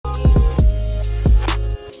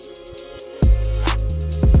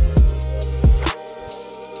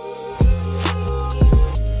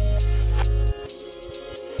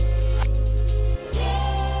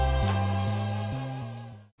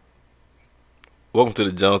Welcome to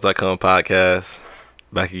the Jones.com podcast.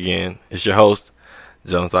 Back again. It's your host,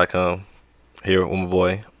 Jones.com. Here with my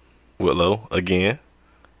boy, Whitlow, again.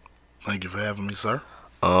 Thank you for having me, sir.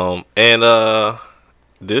 And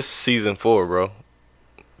this season 4, bro.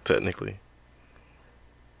 Technically.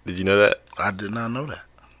 Did you know that? I did not know that.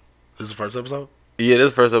 This is the first episode? Yeah, this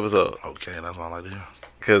is the first episode. Okay, that's what I like to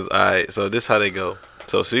hear. So this is how they go.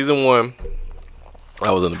 So season 1,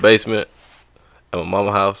 I was in the basement at my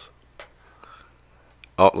mama's house.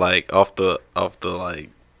 Off the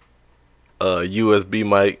USB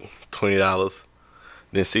mic, $20.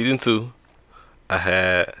 Then season 2,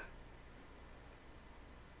 I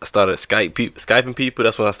started Skyping people.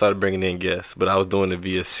 That's when I started bringing in guests, but I was doing it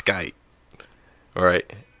via Skype,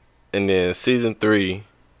 right? And then season 3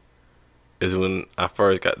 is when I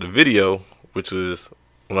first got the video, which was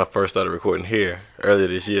when I first started recording here earlier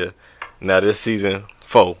this year. Now this season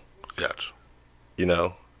 4, Gotcha. you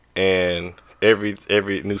know, and every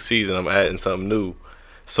new season I'm adding something new.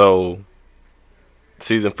 So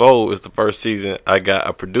season 4 is the first season I got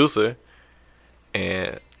a producer,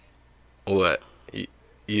 and what? You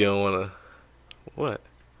don't want to what?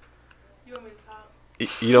 You want me to talk?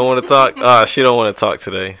 You don't want to talk? Ah, she don't want to talk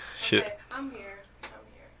today. Okay, I'm here.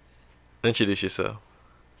 Introduce yourself.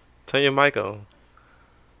 Turn your mic on.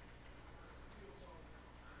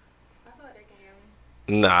 I feel like they can hear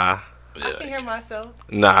me. Nah. I can hear myself.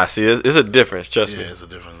 Nah, see, it's a difference, trust me. Yeah, it's a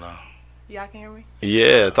difference now. Y'all can hear me?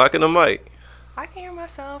 Yeah, talking to mic. I can hear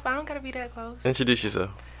myself. I don't gotta be that close. Introduce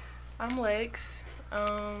yourself. I'm Lex.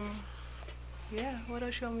 Yeah, what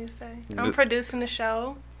else you want me to say? I'm producing the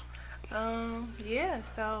show. Yeah,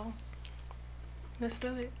 so let's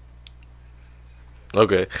do it.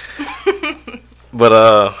 Okay. But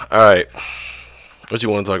alright. What you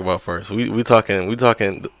want to talk about first? We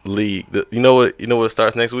talking league. You know what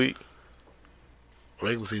starts next week?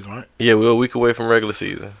 Regular season, right? Yeah, we're a week away from regular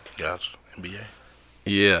season. Gotcha. NBA.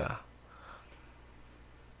 Yeah.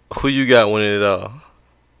 Who you got winning it all?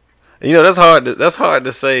 You know, that's hard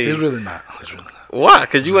to say. It's really not. Why?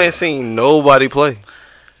 Because you ain't seen nobody play.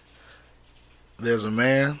 There's a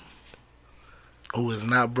man who has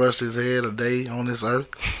not brushed his head a day on this earth,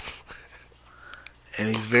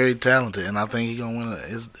 and he's very talented. And I think he's gonna win.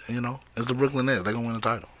 It's the Brooklyn Nets. They're gonna win the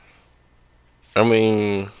title. I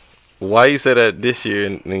mean, why you say that this year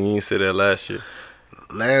and then you didn't say that last year?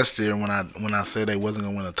 Last year, when I said they wasn't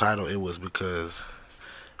gonna win a title, it was because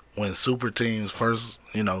when super teams first,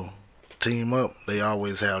 team up, they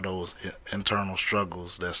always have those internal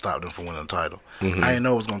struggles that stop them from winning a title. Mm-hmm. I didn't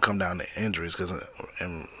know it was going to come down to injuries because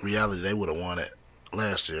in reality they would have won it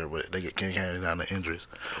last year, but they came down to injuries.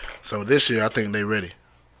 So this year I think they ready.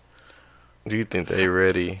 Do you think they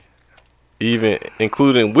ready, even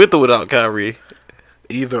including with or without Kyrie?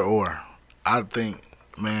 Either or. I think,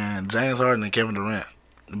 man, James Harden and Kevin Durant,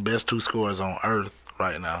 the best two scorers on earth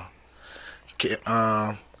right now.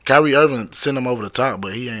 Kyrie Irving sent them over the top,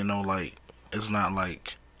 but he ain't it's not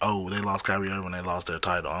like, oh, they lost Kyrie Irving, they lost their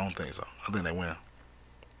title. I don't think so. I think they win.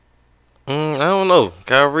 I don't know.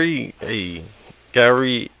 Kyrie, he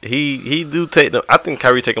do take them. I think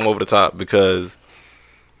Kyrie take him over the top because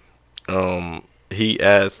he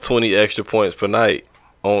adds 20 extra points per night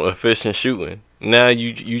on efficient shooting. Now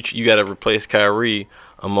you got to replace Kyrie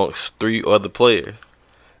amongst 3 other players,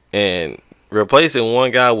 and replacing one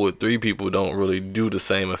guy with 3 people don't really do the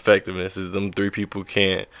same effectiveness as them 3 people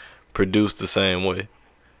can't produce the same way.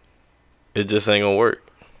 It just ain't gonna work.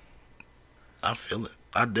 I feel it.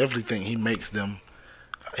 I definitely think he makes them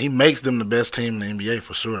the best team in the NBA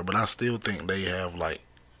for sure, but I still think they have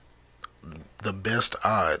the best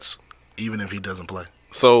odds even if he doesn't play.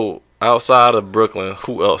 So outside of Brooklyn,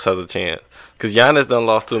 who else has a chance? Because Giannis done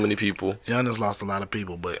lost too many people. Giannis lost a lot of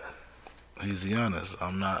people, but he's Giannis.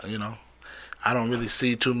 I'm not, I don't really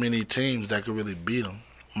see too many teams that could really beat him.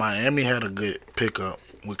 Miami had a good pickup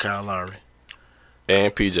with Kyle Lowry.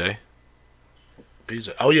 And PJ.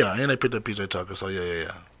 Oh yeah, and they picked up PJ Tucker. So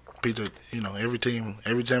yeah. PJ,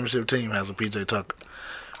 every championship team has a PJ Tucker.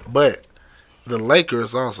 But the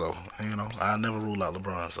Lakers also, I never rule out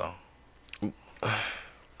LeBron. So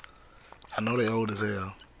I know they old as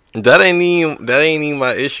hell. That ain't even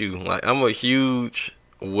my issue. Like, I'm a huge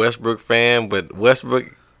Westbrook fan, but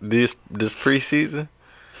Westbrook this preseason,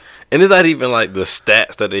 and it's not even like the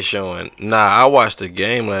stats that they showing. Nah, I watched the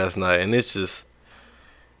game last night, and it's just,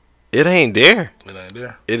 it ain't there. It ain't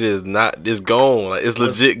there. It is not. It's gone. Like, it's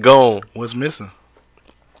legit gone. What's missing?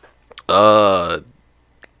 I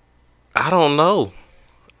don't know.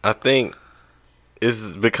 I think it's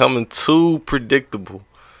becoming too predictable.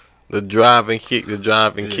 The drive and kick,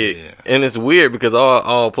 kick. And it's weird because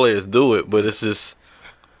all players do it, but it's just,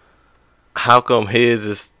 how come his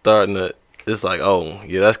is starting to? It's like, oh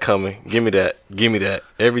yeah, that's coming. Give me that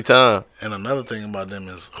every time. And another thing about them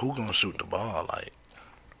is who gonna shoot the ball? Like,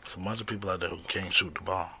 it's a bunch of people out there who can't shoot the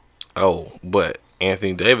ball. Oh, but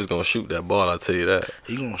Anthony Davis gonna shoot that ball. I'll tell you that.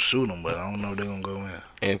 He gonna shoot them, but I don't know if they're gonna go in.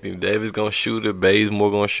 Anthony Davis gonna shoot it. Bazemore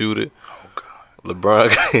gonna shoot it. Oh God.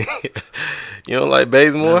 LeBron. You don't like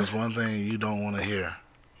Bazemore? That's one thing you don't want to hear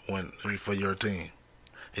for your team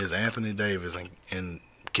is Anthony Davis and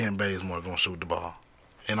Ken Bazemore gonna shoot the ball,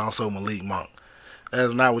 and also Malik Monk.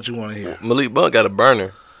 That's not what you want to hear. Malik Monk got a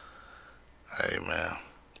burner. Hey man,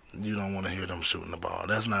 you don't want to hear them shooting the ball.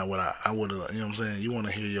 That's not what I would have. You know what I'm saying? You want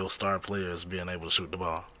to hear your star players being able to shoot the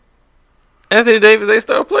ball. Anthony Davis, they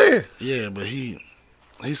star player. Yeah, but he's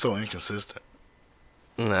so inconsistent.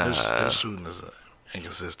 Nah. His shooting is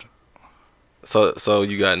inconsistent. So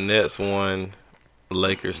you got Nets 1,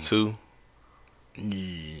 Lakers 2.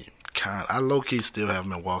 Yeah, I low key still have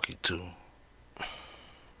Milwaukee 2.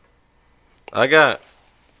 I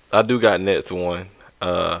do got Nets 1.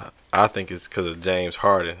 I think it's because of James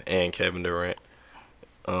Harden and Kevin Durant.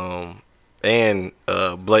 And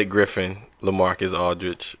Blake Griffin, LaMarcus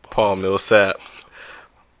Aldridge, Paul Millsap,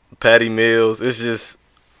 Patty Mills. It's just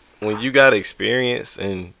when you got experience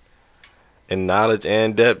and knowledge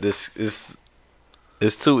and depth, it's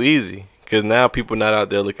too easy. Because now people not out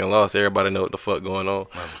there looking lost. Everybody know what the fuck going on.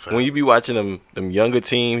 When you be watching them younger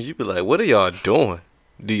teams, you be like, what are y'all doing?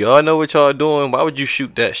 Do y'all know what y'all doing? Why would you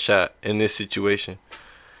shoot that shot in this situation?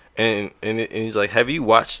 And it's like, have you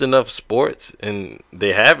watched enough sports? And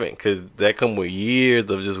they haven't, because that come with years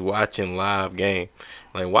of just watching live game.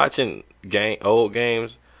 Like watching old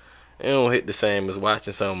games, it don't hit the same as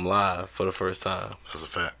watching something live for the first time. That's a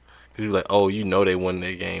fact. Because you're like, oh, you know they won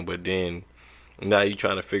their game, but then now you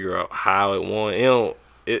trying to figure out how it won.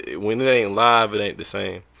 When it ain't live, it ain't the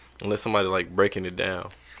same unless somebody like breaking it down.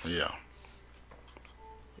 Yeah.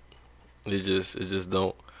 It just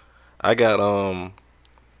don't. I got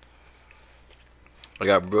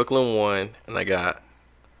Brooklyn 1 and I got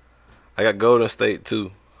Golden State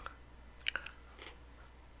 2.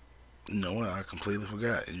 You know what? I completely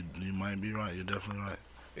forgot. You might be right. You're definitely right.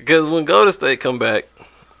 Because when Golden State come back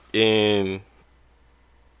when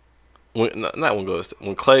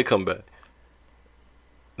Clay come back,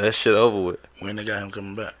 that shit over with. When they got him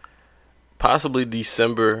coming back? Possibly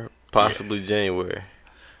December, possibly January.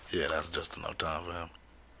 Yeah, that's just enough time for him.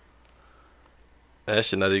 That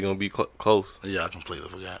shit not even gonna be close. Yeah, I completely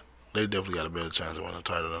forgot. They definitely got a better chance of winning the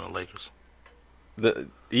title than the Lakers.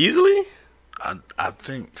 Easily? I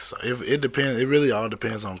think so. If it depends, it really all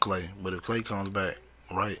depends on Clay. But if Clay comes back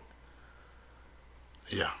right,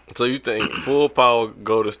 yeah. So you think full power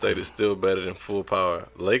Golden State is still better than full power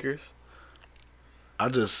Lakers? I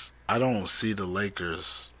don't see the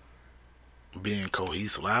Lakers being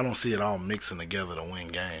cohesive. I don't see it all mixing together to win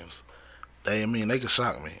games. They can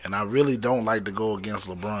shock me, and I really don't like to go against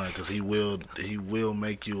LeBron because he will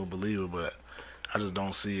make you a believer, but I just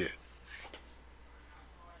don't see it.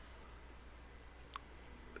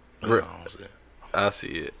 I see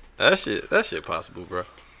it. That shit possible, bro.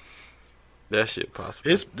 That shit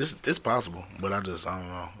possible. It's possible, but I don't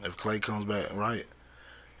know. If Clay comes back right,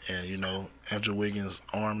 and Andrew Wiggins'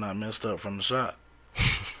 arm not messed up from the shot,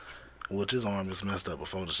 which his arm is messed up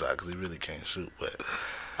before the shot because he really can't shoot, but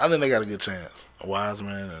I think they got a good chance.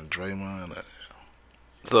 Wiseman and Draymond.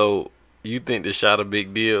 So you think the shot a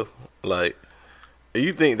big deal? Like,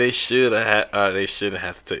 you think they shouldn't have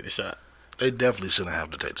to take the shot? They definitely shouldn't have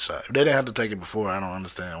to take the shot. If they didn't have to take it before, I don't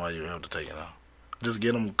understand why you have to take it now. Just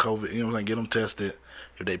get them COVID, what I'm saying? Get them tested.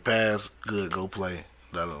 If they pass, good, go play.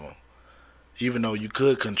 Even though you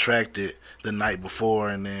could contract it the night before,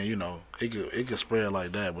 and then it could spread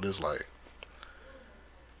like that. But it's like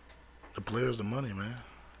the players, the money, man.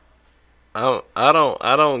 I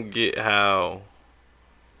don't get how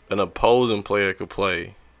an opposing player could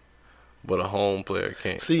play, but a home player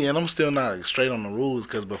can't. See, and I'm still not straight on the rules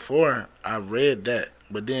because before I read that,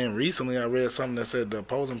 but then recently I read something that said the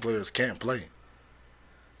opposing players can't play.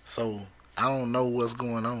 So I don't know what's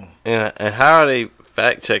going on. And how are they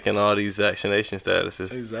fact checking all these vaccination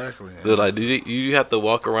statuses? Exactly. They're like, you have to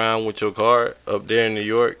walk around with your card up there in New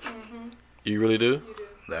York? Mm-hmm. You really do? You do.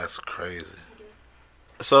 That's crazy.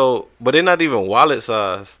 So, but they're not even wallet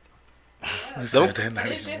sized. Yeah. It's just like down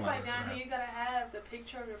here, you gotta have the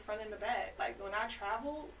picture of the front and the back. Like when I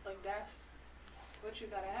travel, like that's what you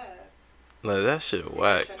gotta have. No, that shit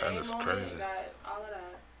whack. That is crazy. Got all of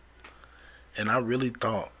that. And I really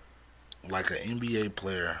thought, like an NBA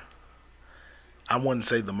player, I wouldn't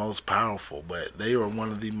say the most powerful, but they were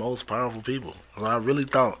one of the most powerful people. So I really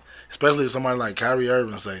thought, especially if somebody like Kyrie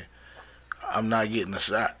Irving say, I'm not getting a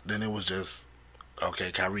shot, then it was just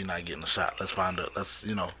okay. Kyrie not getting a shot. Let's find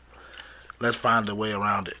a way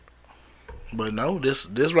around it. But no, this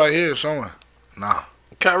right here is showing. Nah,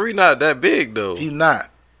 Kyrie not that big though. he not.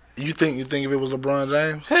 You think if it was LeBron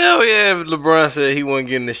James? Hell yeah, if LeBron said he wasn't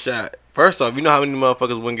getting the shot. First off, you know how many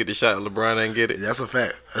motherfuckers wouldn't get the shot if LeBron ain't get it? That's a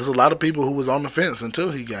fact. There's a lot of people who was on the fence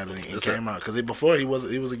until he got it and came out. Because before he was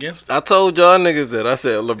against it. I told y'all niggas that. I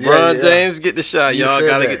said, LeBron James get the shot. You y'all said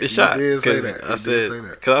gotta that. get the shot. You did say that. I said,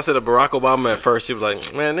 because I said to Barack Obama at first, he was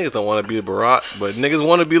like, man, niggas don't want to be Barack, but niggas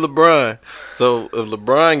want to be LeBron. So if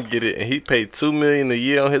LeBron get it and he paid $2 million a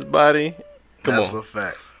year on his body, That's a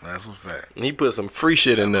fact. That's a fact. And he put some free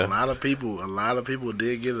shit in there. A lot of people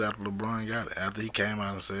did get it after LeBron got it. After he came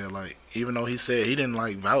out and said, like, even though he said he didn't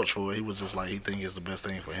like vouch for it, he was just like he think it's the best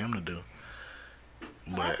thing for him to do.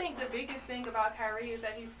 But I think the biggest thing about Kyrie is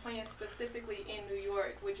that he's playing specifically in New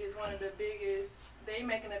York, which is one of the biggest. They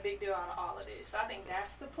making a big deal out of all of this. So I think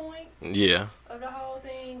that's the point. Yeah. Of the whole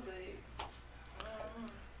thing, but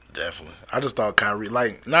definitely. I just thought Kyrie,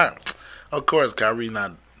 like, not. Of course, Kyrie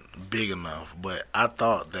not big enough, but I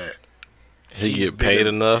thought that he get paid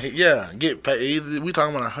enough. Yeah, get paid. We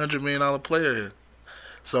talking about $100 million player here,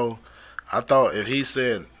 so I thought if he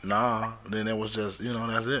said nah, then it was just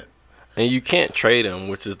that's it. And you can't trade him,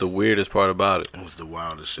 which is the weirdest part about it. It was the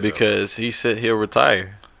wildest shit. Because he said he'll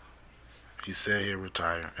retire. He said he'll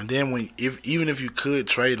retire, and then even if you could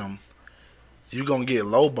trade him, you're gonna get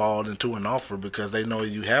lowballed into an offer because they know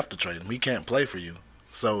you have to trade him. He can't play for you,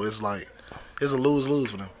 so it's like it's a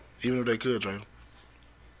lose-lose for them. Even if they could trade him.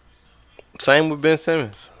 Same with Ben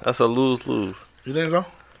Simmons. That's a lose-lose. You think so?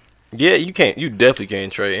 Yeah, you can't. You definitely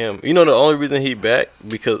can't trade him. You know the only reason he back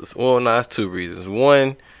because it's two reasons.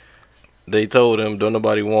 One, they told him don't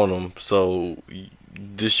nobody want him, so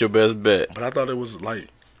this your best bet. But I thought it was like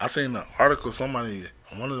I seen an article.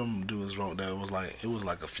 One of them dudes wrote that it was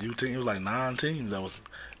like a few teams. It was like 9 teams that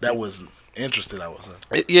was interested. I would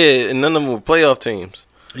say. Yeah, and none of them were playoff teams.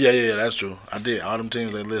 Yeah, that's true. I did. All them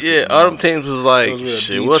teams they listed. Yeah, all them teams was like,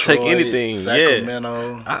 shit, Detroit, we'll take anything.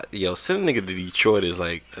 Sacramento. Sending nigga to Detroit is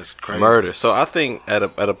like that's crazy. Murder. So I think at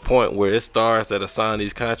a point where it's stars that assign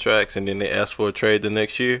these contracts and then they ask for a trade the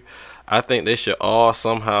next year, I think they should all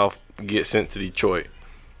somehow get sent to Detroit.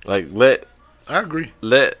 Like I agree.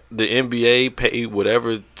 Let the NBA pay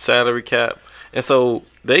whatever salary cap, and so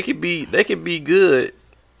they could be good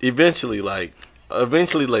eventually.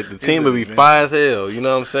 Eventually, the team will be fire as hell. You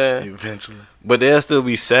know what I'm saying? Eventually. But they'll still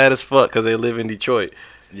be sad as fuck because they live in Detroit.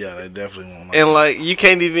 Yeah, they definitely won't. And, you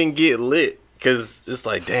can't even get lit because it's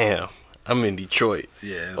like, damn, I'm in Detroit.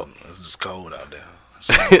 Yeah, it's just cold out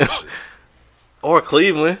there. Or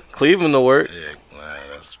Cleveland. Cleveland will work. Yeah,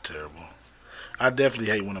 that's terrible. I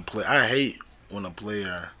definitely hate when a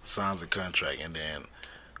player signs a contract and then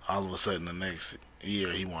all of a sudden the next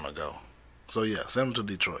year he want to go. So yeah, send him to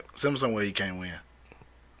Detroit. Send him somewhere he can't win.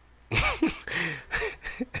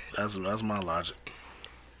 That's my logic.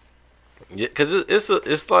 Yeah, because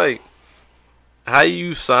it's like how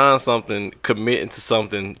you sign something, committing to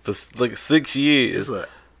something for 6 years. It's an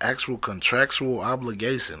actual contractual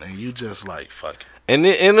obligation, and you just like fuck it. And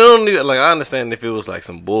it don't need I understand if it was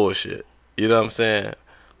some bullshit. You know what I'm saying?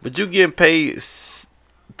 But you getting paid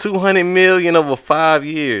 $200 million over 5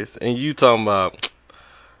 years, and you talking about.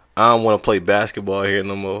 I don't want to play basketball here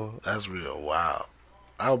no more. That's real wild.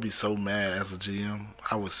 I would be so mad as a GM.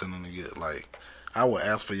 I would send them to get I would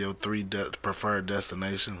ask for your 3 preferred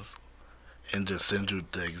destinations and just send you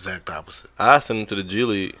the exact opposite. I send them to the G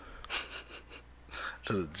League.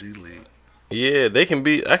 To the G League. Yeah, they can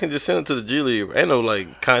be. I can just send them to the G League. Ain't no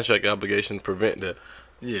contract obligation to prevent that.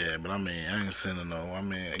 Yeah, but I ain't sending no.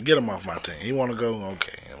 Get him off my team. He want to go?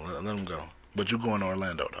 Okay, let him go. But you going to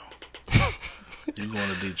Orlando though. You going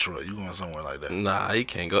to Detroit. You going somewhere like that. Nah, he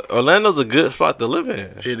can't go. Orlando's a good spot to live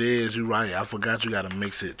in. It is. You're right. I forgot you got to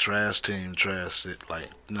mix it. Trash team, trash shit.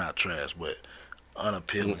 Not trash, but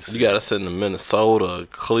unappealing. You got to send to Minnesota,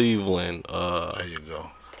 Cleveland. There you go.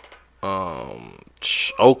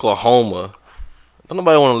 Oklahoma. Don't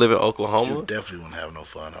nobody want to live in Oklahoma. You definitely wouldn't have no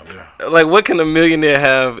fun out there. What can a millionaire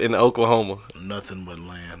have in Oklahoma? Nothing but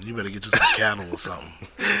land. You better get you some cattle or something.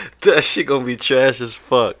 That shit gonna be trash as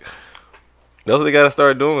fuck. That's what they gotta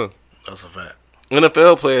start doing. That's a fact.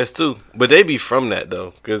 NFL players too, but they be from that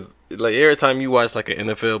though, cause every time you watch an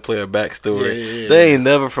NFL player backstory, they ain't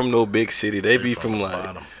never from no big city. They be from the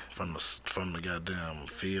bottom, from the goddamn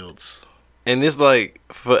fields. And it's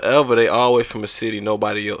forever they always from a city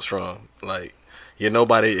nobody else from.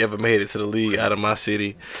 Nobody ever made it to the league out of my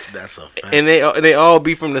city. That's a fact. And they all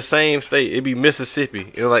be from the same state. It be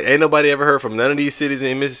Mississippi. Ain't nobody ever heard from none of these cities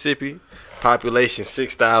in Mississippi. population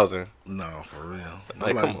 6,000. No, for real.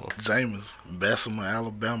 Like, come on. Jameis, Bessemer,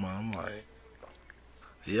 Alabama. I'm like,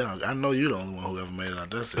 yeah, I know you're the only one who ever made it out.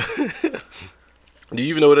 That's it. Do you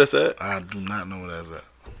even know where that's at? I do not know where that's at.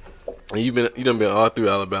 And you done been all through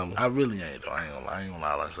Alabama. I really ain't though. I ain't gonna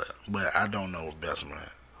lie like that. But I don't know what Bessemer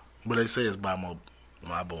at. But they say it's by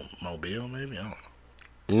Mobile, maybe. I don't know.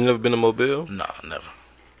 You never been to Mobile? Nah, never.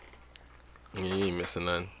 Yeah, you ain't missing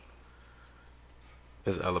nothing.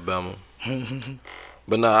 It's Alabama.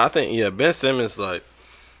 But nah, I think Ben Simmons, like,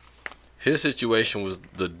 his situation was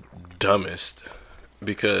the dumbest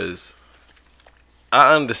because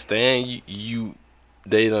I understand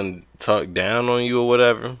they done talk down on you or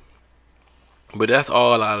whatever. But that's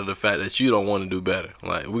all out of the fact that you don't want to do better.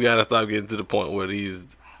 Like, we got to stop getting to the point where these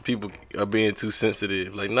people are being too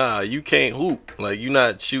sensitive. Like, nah, you can't hoop. Like, you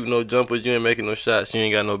not shooting no jumpers. You ain't making no shots. You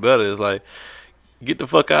ain't got no better. It's like, get the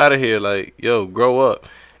fuck out of here. Like, yo, grow up.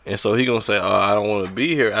 And so he going to say, oh, I don't want to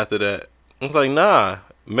be here after that. It's like, nah,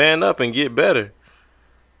 man up and get better.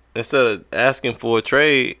 Instead of asking for a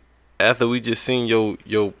trade after we just seen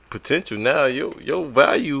your potential. Now, your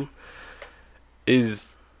value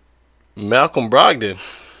is Malcolm Brogdon.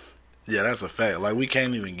 Yeah, that's a fact. Like, we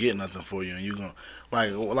can't even get nothing for you, and you gonna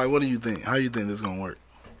like what do you think? How you think this gonna work?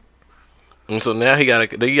 And so now he gonna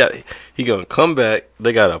come back.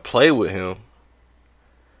 They gotta play with him.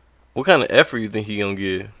 What kind of effort you think he gonna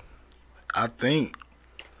give? I think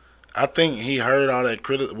he heard all that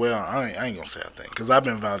criticism. Well, I ain't gonna say I think, because I've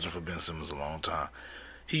been vouching for Ben Simmons a long time.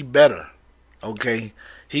 He better, okay.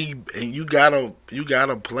 You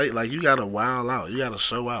gotta play, like, you gotta wild out. You gotta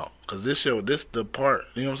show out. Cause this the part,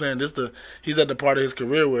 you know what I'm saying? He's at the part of his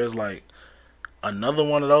career where it's like another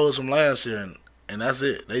one of those from last year, and that's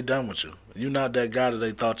it. They done with you. You not that guy that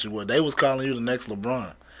they thought you were. They was calling you the next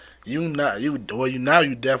Lebron. You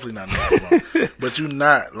definitely not next LeBron. But you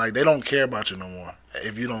not, like, they don't care about you no more.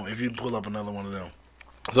 If you pull up another one of them.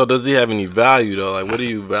 So does he have any value though? Like, what do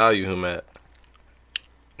you value him at?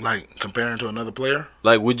 Like, comparing to another player?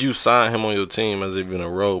 Like, would you sign him on your team as if being a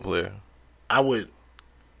role player? I would.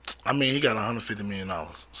 I mean, he got $150 million,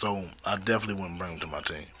 so I definitely wouldn't bring him to my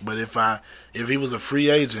team. But if he was a free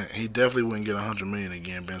agent, he definitely wouldn't get $100 million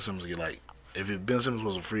again. Ben Simmons get, like, if Ben Simmons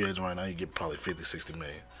was a free agent right now, he'd get probably $50-60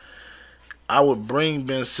 million. I would bring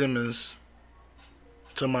Ben Simmons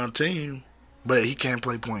to my team, but he can't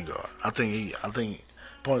play point guard. I think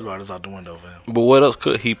point guard is out the window for him. But what else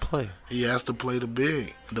could he play? He has to play the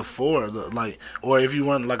big, the four, or if you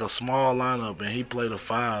run like a small lineup and he play the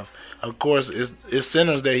five. Of course, it's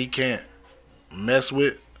centers that he can't mess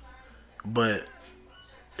with, but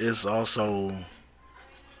it's also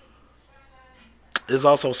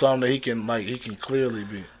something that he can clearly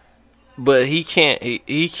be. But he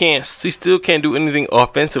still can't do anything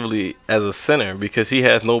offensively as a center because he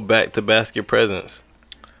has no back to basket presence.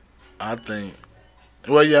 I think.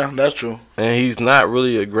 Well, yeah, that's true. And he's not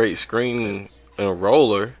really a great screen and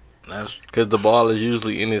roller. That's because the ball is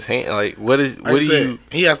usually in his hand. Like, what do you?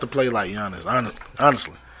 He has to play like Giannis.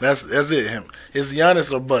 Honestly, that's it. It's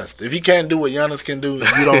Giannis or bust. If he can't do what Giannis can do,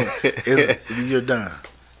 you're done.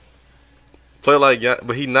 Play like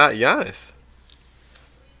but he's not Giannis.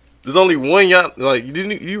 There's only one Giannis. Like,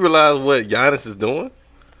 you realize what Giannis is doing?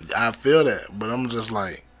 I feel that, but I'm just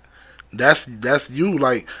like. That's you,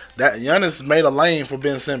 like, that Giannis made a lane for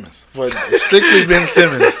Ben Simmons. For strictly Ben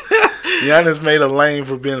Simmons. Giannis made a lane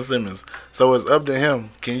for Ben Simmons. So it's up to him.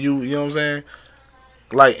 Can you know what I'm saying?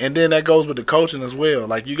 Like, and then that goes with the coaching as well.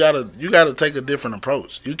 Like, you gotta take a different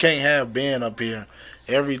approach. You can't have Ben up here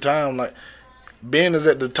every time. Like, Ben is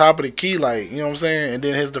at the top of the key, like, you know what I'm saying? And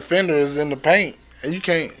then his defender is in the paint. And you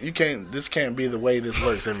can't this can't be the way this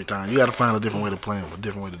works every time. You gotta find a different way to play him, a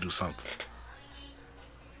different way to do something.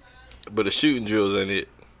 But the shooting drills ain't it.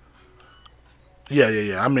 Yeah.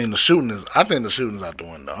 I mean, I think the shooting is out the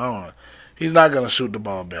window. He's not going to shoot the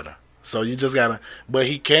ball better. So you just got to, but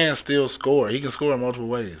he can still score. He can score in multiple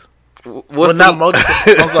ways. Not multiple,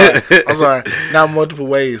 I'm sorry. Not multiple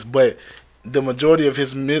ways, but the majority of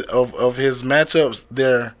his matchups,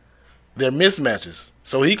 they're mismatches.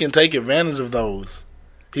 So he can take advantage of those.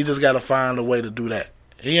 He just got to find a way to do that.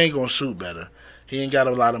 He ain't going to shoot better. He ain't got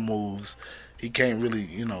a lot of moves. He can't really,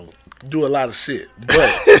 do a lot of shit.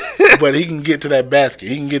 But he can get to that basket.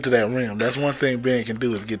 He can get to that rim. That's one thing Ben can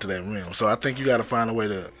do is get to that rim. So I think you got to find a way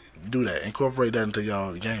to do that. Incorporate that into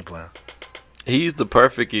y'all game plan. He's the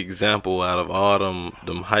perfect example out of all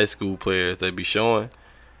them high school players they be showing.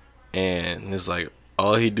 And it's like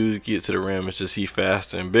all he do to get to the rim is just he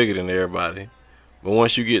faster and bigger than everybody. But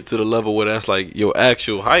once you get to the level where that's like your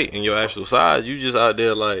actual height and your actual size, you just out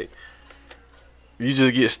there like you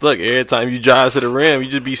just get stuck every time you drive to the rim. You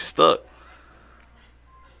just be stuck.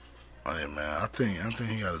 Hey man, I think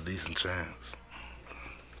he got a decent chance.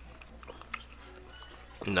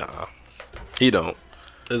 Nah, he don't.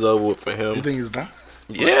 It's over with for You him. think he's done?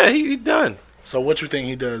 Yeah, he done. So what you think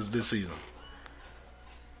he does this season?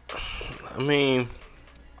 I mean,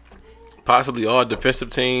 possibly all defensive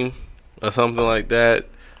team or something like that.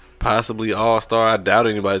 Possibly all star. I doubt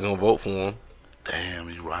anybody's gonna vote for him. Damn,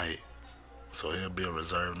 you're right. So he'll be a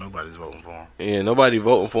reserve. Nobody's voting for him. And nobody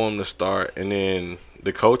voting for him to start. And then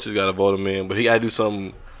the coaches got to vote him in. But he got to do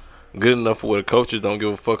something good enough for where the coaches don't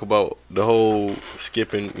give a fuck about the whole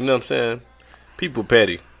skipping. You know what I'm saying? People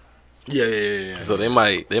petty. Yeah. So they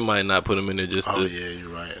might not put him in there just Oh to, yeah, you're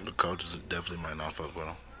right. The coaches definitely might not fuck with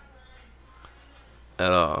him.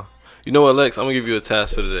 at all. You know what, Lex? I'm gonna give you a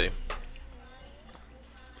task for today.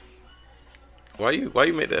 Why you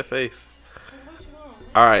make that face?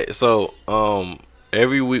 All right, so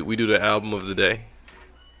every week we do the album of the day,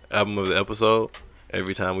 album of the episode.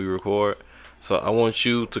 Every time we record, so I want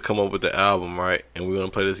you to come up with the album, right? And we're gonna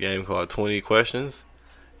play this game called 20 questions,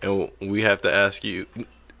 and we have to ask you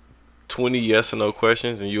 20 yes or no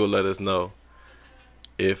questions, and you'll let us know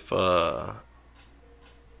if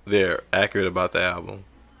they're accurate about the album.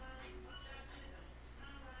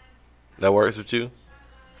 That works with you?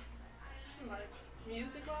 Like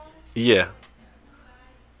music wise? Yeah.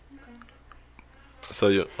 So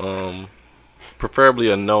you preferably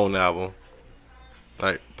a known album,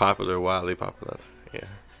 like popular, widely popular. Yeah.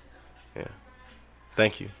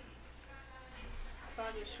 Thank you. So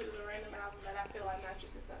I just choose a random album that I feel like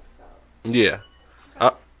matches this episode.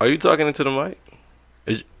 Yeah. Are you talking into the mic?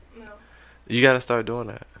 No. You gotta start doing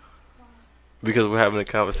that because we're having a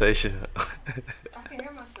conversation. I can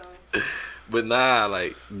hear myself. But nah,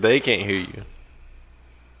 like they can't hear you. Can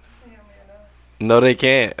hear me enough. No, they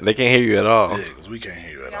can't. They can't hear you at all. Yeah, because we can't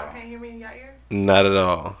hear you at Y'all all. can't hear me in your ear? Not at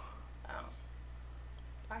all. Oh.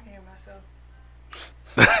 I can hear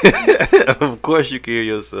myself. Of course you can hear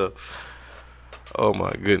yourself. Oh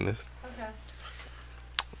my goodness. Okay.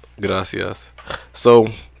 Gracias.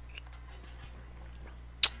 So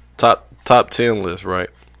top 10 list, right?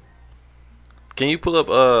 Can you pull up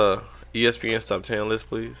ESPN's top 10 list,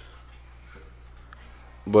 please?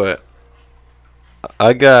 But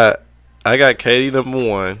I got Katie number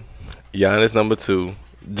 1, Giannis number 2,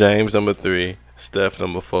 James number 3, Steph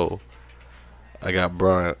number 4. I got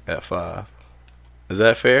Bryant at 5. Is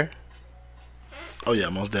that fair? Oh yeah,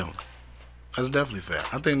 most definitely. That's definitely fair.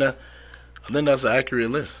 I think that's an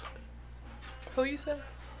accurate list. Who you said?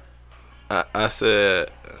 I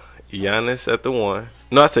said Giannis at the 1.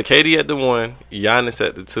 No, I said Katie at the 1, Giannis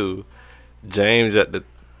at the 2, James at the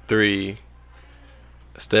 3,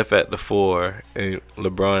 Steph at the 4, and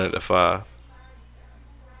LeBron at the 5.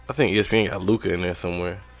 I think ESPN got Luka in there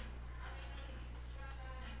somewhere.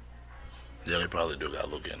 Yeah, they probably do got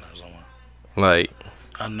Luka in there somewhere. Like,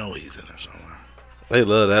 I know he's in there somewhere. they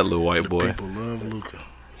love that little white The boy. people love Luka.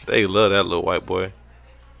 They love that little white boy.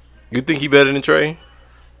 You think he better than Trey?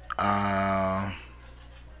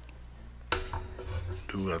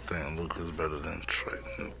 Do I think Luka's better than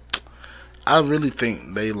Trey? I really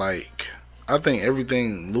think they like. I think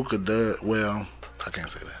everything Luka does. Well, I can't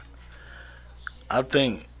say that. I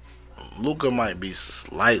think Luka might be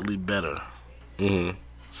slightly better, Mm-hmm.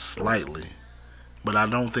 slightly, but I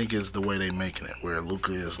don't think it's the way they making it. Where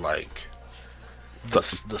Luka is like the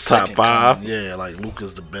Top second 5? coming. Yeah, like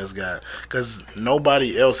Luka's the best guy because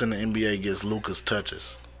nobody else in the NBA gets Luka's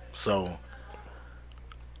touches. So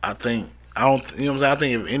I think I don't. You know what I'm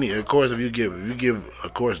saying? I think if any, of course, if you give,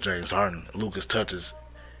 of course, James Harden Luka's touches,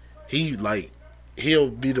 he'll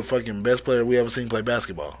be the fucking best player we ever seen play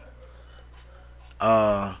basketball.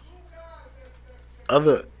 I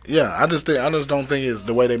just don't think it's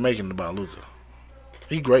the way they making it about Luka.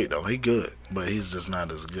 He great though, he good, but he's just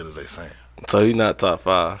not as good as they saying. So he not top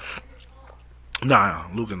 5. Nah,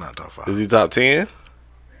 Luka not top 5. Is he top 10?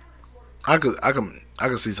 I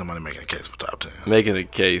could see somebody making a case for top 10. Making a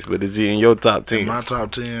case, but is he in your top 10? In my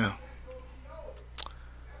top 10,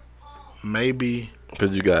 maybe.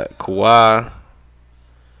 Because you got Kawhi.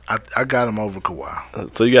 I got him over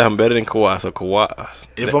Kawhi. So you got him better than Kawhi. So Kawhi.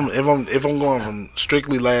 If I'm going from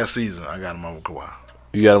strictly last season, I got him over Kawhi.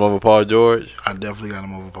 You got him over Paul George? I definitely got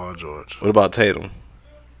him over Paul George. What about Tatum?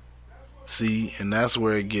 See, and that's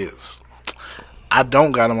where it gets. I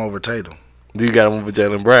don't got him over Tatum. Do you got him over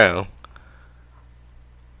Jaylen Brown?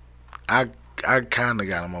 I kind of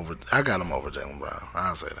got him over. I got him over Jaylen Brown.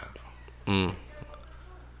 I'll say that. Mm.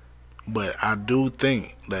 But I do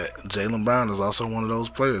think that Jaylen Brown is also one of those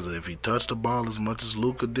players that if he touched the ball as much as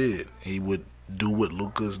Luka did, he would do what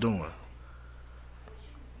Luka is doing.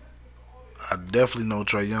 I definitely know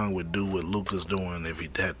Trae Young would do what Luka's doing if he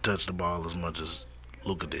had touched the ball as much as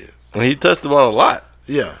Luka did. And he touched the ball a lot.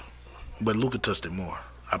 Yeah, but Luka touched it more.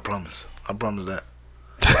 I promise. I promise that.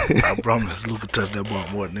 I promise Luka touched that ball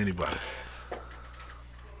more than anybody.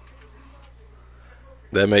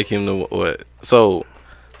 That make him the what? So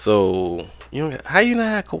how you not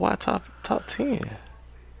have Kawhi top 10?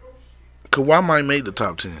 Kawhi might make the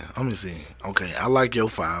top 10. Let me see. Okay, I like your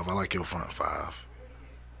 5. I like your front 5.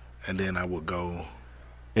 And then I would go.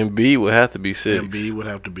 Embiid would have to be 6. Embiid would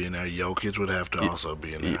have to be in there. Jokic would have to also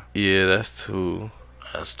be in there. Yeah, that's 2.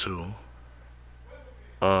 That's 2.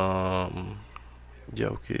 Jokic.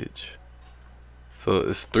 So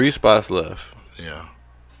it's 3 spots left. Yeah.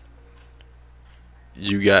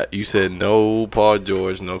 You said no Paul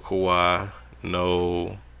George, no Kawhi,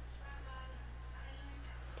 no.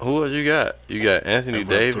 Who else you got? You got Anthony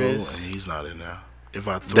Davis. He's not in there. If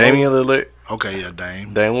I throw Damian Lillard. Okay, yeah,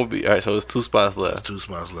 Dame. Dame will be alright. So it's 2 spots left. There's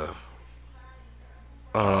 2 spots left.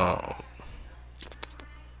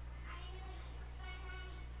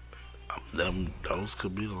 Those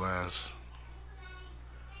could be the last.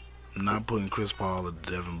 I'm not putting Chris Paul or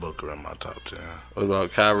Devin Booker in my top 10. What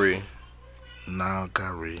about Kyrie? Nah,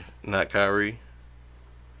 Kyrie. Not Kyrie.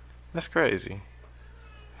 That's crazy.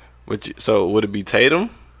 So would it be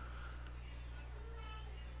Tatum?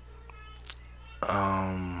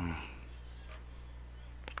 Tatum.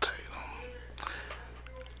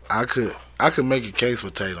 I could make a case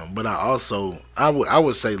for Tatum, but I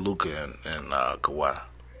would say Luka and Kawhi.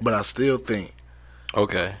 But I still think.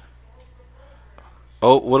 Okay.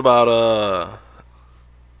 Oh, what about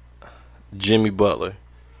Jimmy Butler?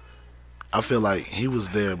 I feel like he was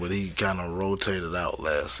there, but he kind of rotated out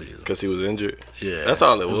last season because he was injured. Yeah, that's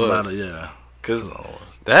all it was. Yeah, because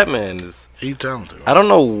that man is. He talented. I don't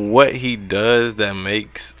know what he does that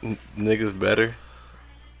makes niggas better.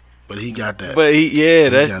 But he got that. But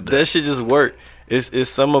that shit just work. It's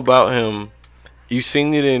something about him. You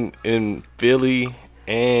seen it in Philly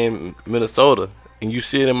and Minnesota, and you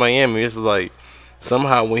see it in Miami. It's like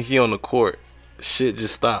somehow when he on the court, shit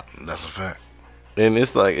just stop. That's a fact. And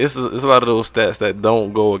it's like it's a lot of those stats that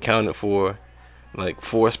don't go accounted for, like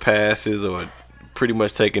forced passes or pretty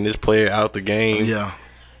much taking this player out the game. Yeah,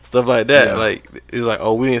 stuff like that. Yeah. Like it's like,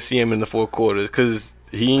 oh, we didn't see him in the 4 quarters because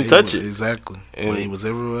he ain't touch it. Exactly. And he was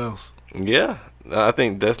everywhere else. Yeah, I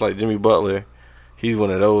think that's like Jimmy Butler. He's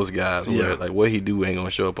one of those guys where like what he do ain't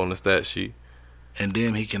gonna show up on the stat sheet. And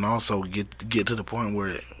then he can also get to the point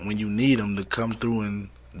where when you need him to come through and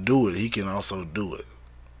do it, he can also do it.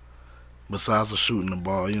 Besides shooting the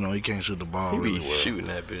ball, he can't shoot the ball really well. Shooting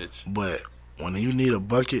that bitch. But when you need a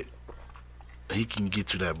bucket, he can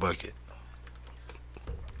get you that bucket.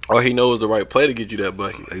 Or he knows the right play to get you that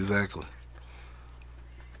bucket. Exactly.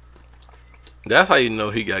 That's how you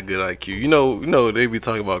know he got good IQ. You know they be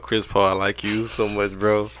talking about Chris Paul IQ so much,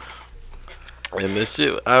 bro. And this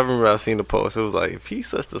shit, I remember I seen the post. It was like, if he's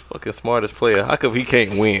such the fucking smartest player, how come he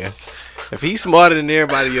can't win? If he's smarter than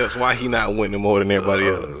everybody else, why he not winning more than everybody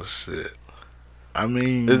else? Oh shit. I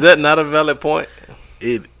mean, is that not a valid point?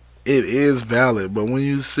 It is valid, but when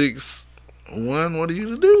you 6'1", what are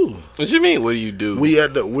you to do? What you mean? What do you do? We're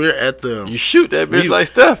at the. You shoot that bitch like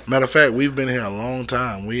Steph. Matter of fact, we've been here a long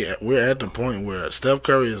time. We're at the point where Steph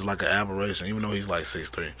Curry is like an aberration, even though he's like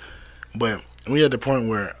 6'3". But we're at the point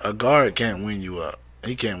where a guard can't win you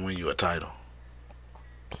he can't win you a title.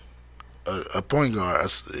 A point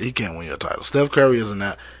guard, he can't win you a title. Steph Curry is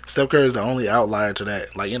the only outlier to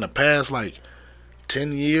that. Like in the past,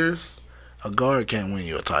 10 years, a guard can't win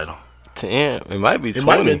you a title. 10? It might be 20. It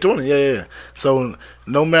might be 20, yeah. So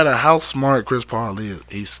no matter how smart Chris Paul is,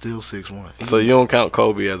 he's still 6'1". So you don't count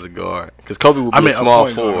Kobe as a guard? Because Kobe would be a small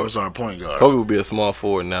forward. I'm sorry, point guard. Kobe would be a small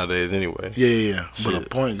forward nowadays anyway. Yeah. But a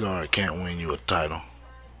point guard can't win you a title.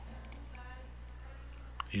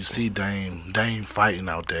 You see Dame fighting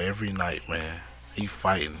out there every night, man. He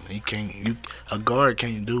fighting. A guard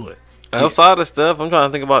can't do it. Outside of stuff, I'm trying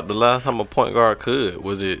to think about the last time a point guard could.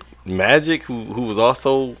 Was it Magic, who was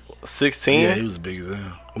also 6'10"? Yeah, he was big as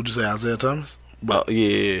hell. Would you say Isaiah Thomas?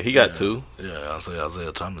 Yeah, he got 2. Yeah, I'll say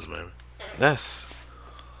Isaiah Thomas, maybe. That's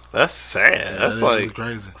sad. Yeah, that's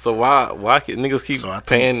crazy. So why can niggas keep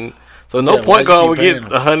paying? So no point guard would get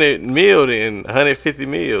 100 mil then 150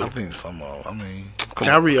 mil. I think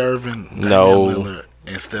Kyrie Irving, Damian Lillard,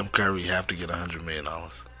 and Steph Curry have to get $100 million.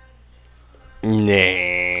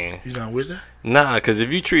 Nah. You not with that? Nah, because if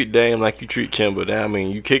you treat Dame like you treat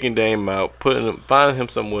Kimba, you kicking Dame out, finding him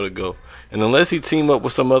somewhere to go. And unless he team up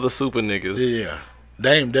with some other super niggas. Yeah.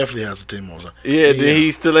 Dame definitely has to team up. Yeah, then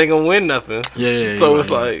he still ain't going to win nothing. Yeah. So it's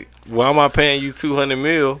like, why am I paying you 200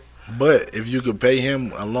 mil But if you could pay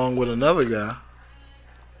him along with another guy,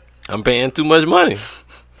 I'm paying too much money.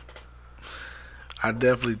 I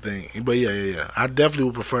definitely think. But yeah. I definitely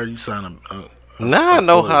would prefer you sign a Now I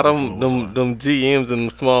know how them them GMs in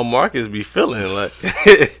the small markets be feeling. Like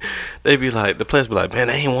they be like, the players be like, man,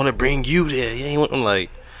 I ain't want to bring you there. You ain't want. I'm like,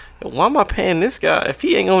 why am I paying this guy if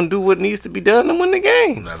he ain't gonna do what needs to be done to win the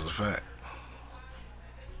game? That's a fact.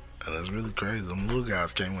 And that's really crazy. Them little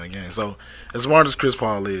guys can't win a game. So as smart as Chris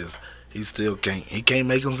Paul is, he still can't. He can't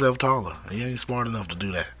make himself taller. He ain't smart enough to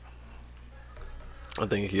do that. I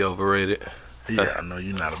think he overrated. Yeah, I know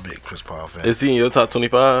you're not a big Chris Paul fan. Is he in your top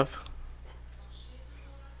 25?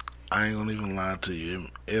 I ain't gonna even lie to you.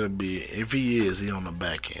 It'll be, if he is, he on the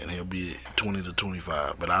back end. He'll be 20 to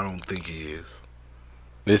 25, but I don't think he is.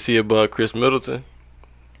 Is he above Chris Middleton?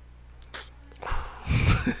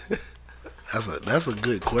 That's a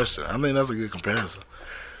good question. I think that's a good comparison.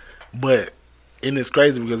 But and it's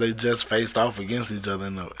crazy because they just faced off against each other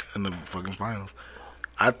in the fucking finals.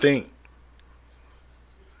 I think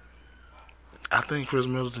Chris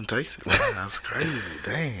Middleton takes it. Man. That's crazy.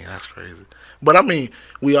 Dang, that's crazy. But I mean,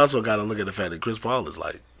 we also got to look at the fact that Chris Paul is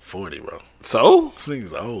like 40, bro. So? This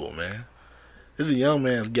nigga's old, man. This is a young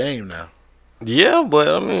man's game now. Yeah, but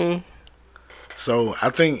I mean, so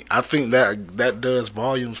I think that does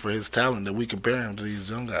volumes for his talent that we compare him to these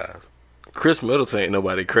young guys. Chris Middleton ain't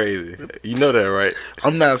nobody crazy. You know that, right?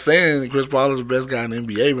 I'm not saying Chris Paul is the best guy in the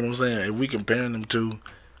NBA, but I'm saying if we comparing him to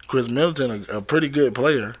Chris Middleton, a pretty good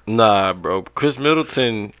player. Nah, bro. Chris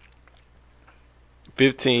Middleton,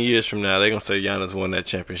 15 years from now, they going to say Giannis won that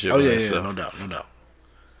championship. Oh, yeah, no doubt.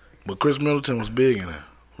 But Chris Middleton was big in there.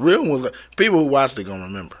 Real was people who watched it going to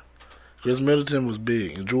remember. Chris Middleton was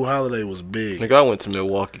big, and Drew Holiday was big. Nigga, I went to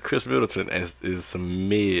Milwaukee. Chris Middleton is some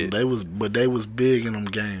mid. They was big in them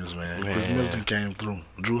games, man. Chris Middleton came through.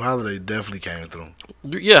 Drew Holiday definitely came through.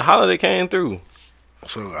 Yeah, Holiday came through.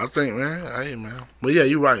 So I think, man. But yeah,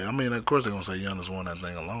 you're right. I mean, of course they're gonna say Giannis won that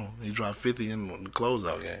thing alone. He dropped 50 in the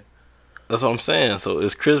closeout game. That's what I'm saying. So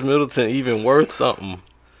is Chris Middleton even worth something?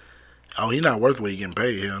 Oh, he's not worth what he getting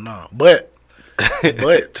paid. Hell no. But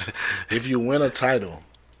if you win a title.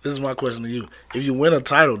 This is my question to you. If you win a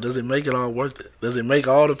title, does it make it all worth it? Does it make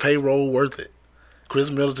all the payroll worth it? Chris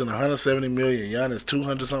Middleton, 170 million. Giannis,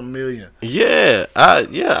 200-something million. Yeah,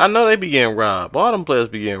 I know they be getting robbed. All them players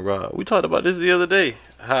be getting robbed. We talked about this the other day.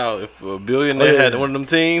 How if a billionaire had one of them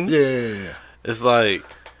teams, it's like.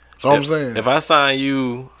 That's what I'm saying. If I sign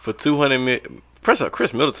you for 200 million, first of all,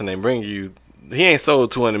 Chris Middleton ain't bring you. He ain't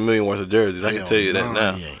sold 200 million worth of jerseys. I can tell you that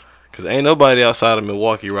now. Because ain't nobody outside of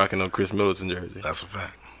Milwaukee rocking no Chris Middleton jersey. That's a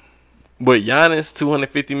fact. But Giannis,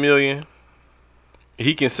 $250 million,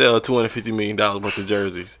 he can sell $250 million worth of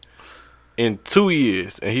jerseys in 2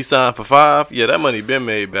 years, and he signed for 5. Yeah, that money been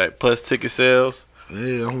made back plus ticket sales.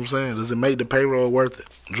 Yeah, that's what I'm saying. Does it make the payroll worth it?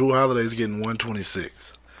 Drew Holiday's getting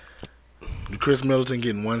 126. Chris Middleton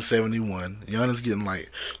getting 171. Giannis getting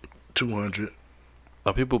like 200.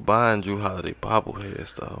 Are people buying Drew Holiday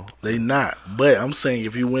bobbleheads though? They not. But I'm saying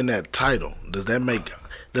if you win that title, does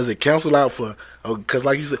it cancel out for? Because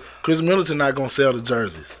like you said, Chris Middleton not gonna sell the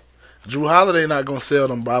jerseys. Drew Holiday not gonna sell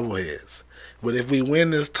them bobbleheads. But if we win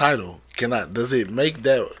this title, does it make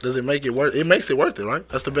it worth? It makes it worth it, right?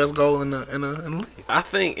 That's the best goal in the league. I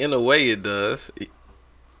think in a way it does.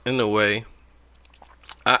 In a way,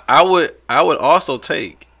 I would also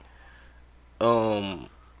take the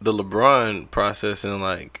LeBron process and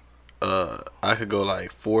like I could go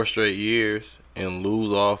like 4 straight years and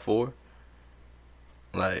lose all 4.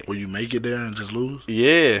 Like, will you make it there and just lose?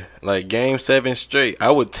 Yeah, like game 7 straight.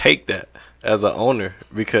 I would take that as an owner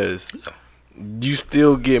because you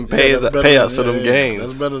still getting payouts for them games.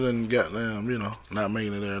 That's better than goddamn, not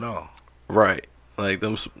making it there at all. Right, like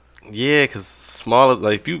them. Yeah, because smaller.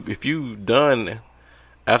 Like if you done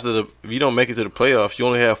if you don't make it to the playoffs, you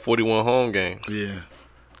only have 41 home games. Yeah.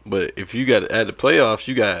 But if you got at the playoffs,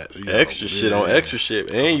 you got extra shit on extra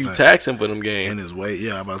shit, and you taxing for them games. And it's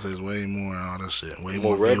I'm about to say it's way more and all that shit. Way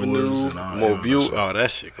more revenue, and all more views. That oh, that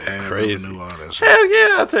shit goes crazy. Revenue, all that shit. Hell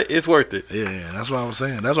yeah, I tell you, it's worth it. Yeah, that's what I was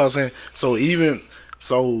saying. So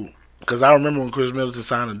because I remember when Chris Middleton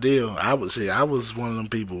signed a deal, I was one of them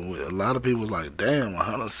people. A lot of people was like, "Damn,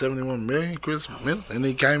 171 million, Chris Middleton," and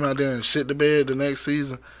he came out there and shit the bed the next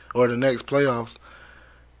season or the next playoffs,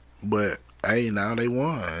 but. Hey, now they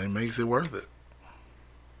won. It makes it worth it.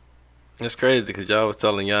 It's crazy because y'all was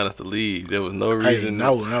telling Giannis to leave. There was no reason. Hey,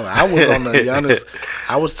 no. I was on the Giannis.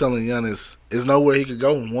 I was telling Giannis there's nowhere he could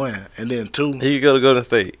go in 1, and then 2. He could go to Golden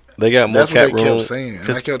State. They got more cap room. That's what they kept saying. And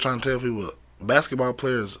I kept trying to tell people, basketball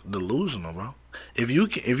players delusional, bro. If you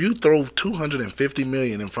throw $250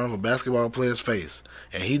 million in front of a basketball player's face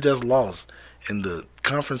and he just lost in the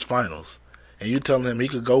conference finals, and you telling him he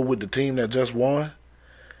could go with the team that just won,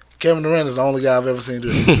 Kevin Durant is the only guy I've ever seen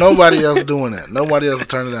do it. Nobody else doing that. Nobody else is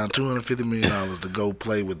turning down $250 million to go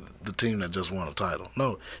play with the team that just won a title.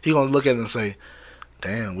 No, he gonna look at it and say,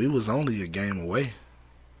 "Damn, we was only a game away,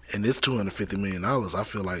 and this $250 million. I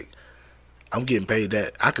feel like I'm getting paid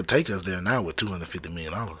that. I could take us there now with $250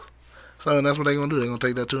 million." So and that's what they're gonna do. They're gonna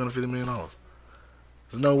take that $250 million.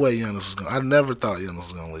 There's no way Giannis was gonna. I never thought Giannis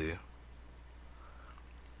was gonna leave.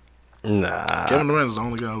 Nah. Kevin Durant is the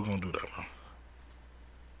only guy who's gonna do that, man.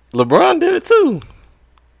 LeBron did it too.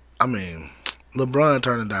 I mean, LeBron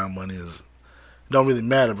turning down money don't really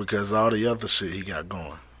matter because of all the other shit he got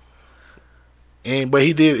going. But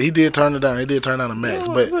he did turn it down. He did turn down the max.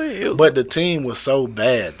 But the team was so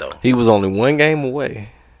bad though. He was only 1 game away.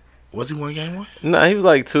 Was he 1 game away? Nah, he was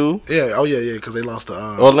like 2. Yeah. Oh yeah. Because they lost to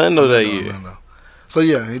Orlando that year. So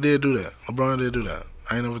yeah, he did do that. LeBron did do that.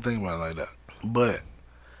 I ain't never think about it like that. But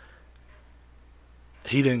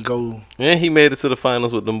he didn't go. And he made it to the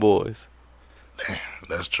finals with them boys. Damn,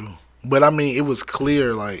 that's true. But I mean, it was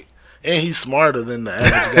clear, like, and he's smarter than the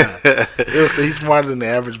average guy. He's smarter than the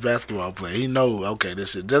average basketball player. He knows, okay,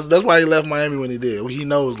 this shit. That's why he left Miami when he did. He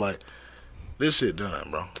knows, like, this shit done,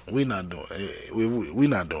 bro. We not doing it. We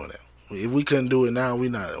not doing it. If we couldn't do it now, we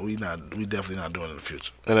definitely not doing it in the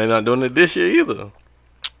future. And they're not doing it this year either.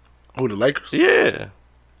 Who, the Lakers? Yeah.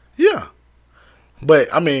 Yeah.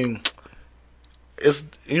 But I mean, it's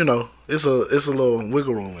it's a little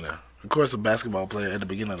wiggle room in there. Of course, a basketball player at the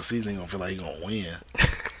beginning of the season ain't gonna feel like he gonna win.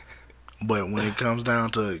 But when it comes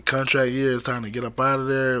down to contract year, it's time to get up out of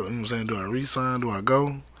there. You know what I'm saying? Do I re-sign? Do I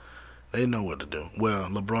go? They know what to do. Well,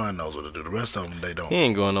 LeBron knows what to do. The rest of them, they don't. He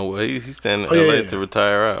ain't going nowhere. He's standing in LA to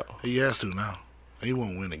retire out. He has to now. He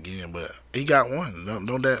won't win again, but he got one.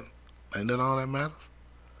 Ain't that all that matters?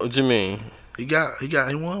 What you mean? He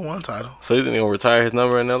won one title. So you think he'll retire his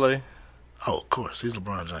number in LA? Oh, of course. He's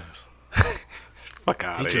LeBron James. Fuck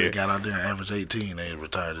out of here. He could have got out there and averaged 18. They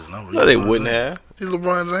retired his number. No, they wouldn't have. He's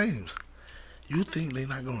LeBron James. You think they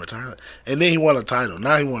not gonna retire? And then he won a title.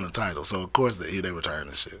 Now he won a title, so of course they retiring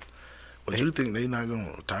this shit. But you think they not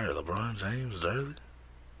gonna retire LeBron James jersey?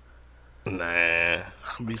 Nah.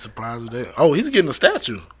 I'd be surprised if they. Oh, he's getting a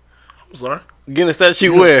statue. I'm sorry. Getting a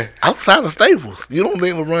statue where? Outside of Staples. You don't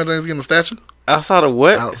think LeBron James getting a statue? Outside of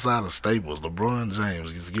what? Outside of Staples, LeBron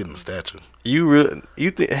James is getting a statue.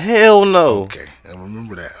 You think? Hell no. Okay, and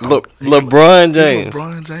remember that. Look, LeBron James.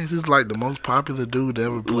 LeBron James is like the most popular dude to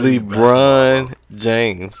ever play. LeBron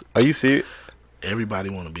James. Are you serious? Everybody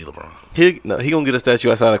want to be LeBron. He gonna get a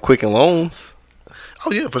statue outside of Quicken Loans.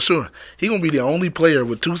 Oh yeah, for sure. He gonna be the only player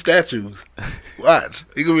with 2 statues. Watch,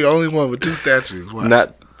 he gonna be the only one with 2 statues. Watch.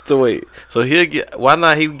 Not so wait. So he'll get. Why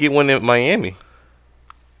not? He get one in Miami.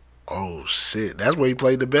 Oh shit, that's where he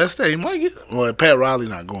played the best at. He might get. Well, Pat Riley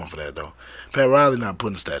not going for that though. Pat Riley not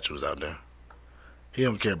putting statues out there. He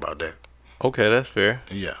don't care about that. Okay, that's fair.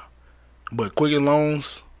 Yeah, but Quicken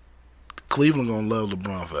Loans, Cleveland gonna love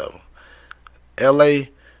LeBron forever. L.A.,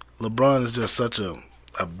 LeBron is just such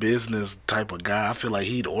a business type of guy. I feel like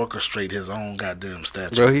he'd orchestrate his own goddamn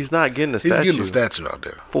statue. Bro, he's not getting a statue. He's getting a statue out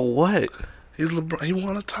there. For what? He's LeBron. He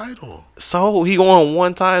won a title. So he won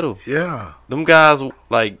 1 title. Yeah. Them guys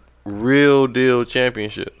like real deal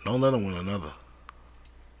championship. Don't let him win another.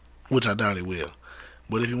 Which I doubt he will.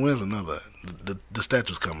 But if he wins another, the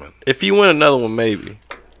statue's coming. If he win another one, maybe.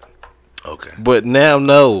 Okay. But now,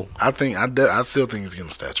 no. I still think he's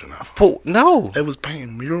getting a statue now. No. They was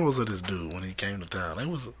painting murals of this dude when he came to town. It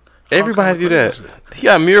was everybody do that. He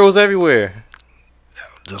got murals everywhere.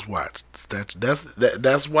 Just watch. Statue.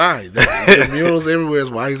 That's why. The murals everywhere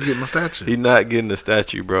is why he's getting a statue. He's not getting a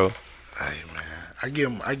statue, bro. Hey man,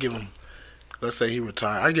 I give him. Let's say he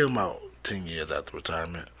retired. I give him about 10 years after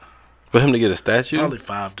retirement. For him to get a statue? Probably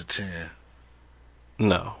 5 to 10.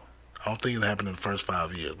 No. I don't think it'll happen in the first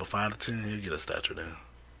 5 years, but 5 to 10, he'll get a statue then.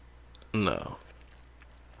 No.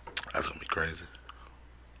 That's gonna be crazy.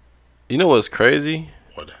 You know what's crazy?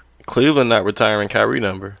 What that? Cleveland not retiring Kyrie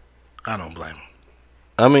number. I don't blame him.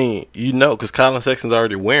 I mean, because Colin Sexton's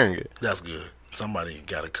already wearing it. That's good. Somebody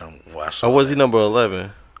got to come watch. Or was he number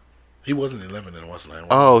 11? He wasn't 11 in what's the name?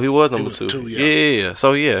 Oh, he was number 2. 2, yeah.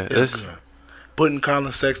 So yeah, it's good. Putting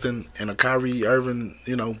Colin Sexton and a Kyrie Irving,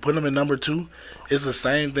 putting him in number 2, it's the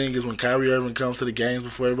same thing as when Kyrie Irving comes to the games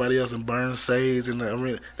before everybody else and burns sage in the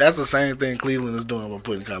arena. That's the same thing Cleveland is doing by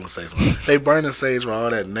putting Colin Sexton. They burning sage for all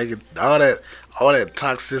that negative, all that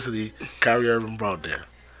toxicity Kyrie Irving brought there.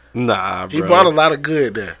 Nah, bro. He brought a lot of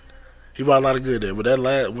good there. But that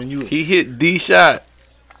last when he hit D shot.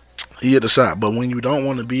 He hit the shot. But when you don't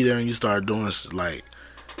want to be there and you start doing like,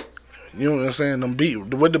 you know what I'm saying?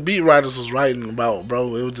 What the beat writers was writing about,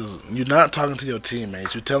 bro, it was just, you're not talking to your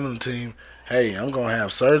teammates. You're telling the team, hey, I'm going to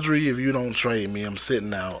have surgery if you don't trade me. I'm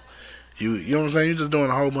sitting out. You know what I'm saying? You're just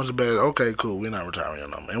doing a whole bunch of bad. Okay, cool. We're not retiring your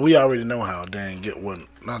number. And we already know how Dan Gilbert,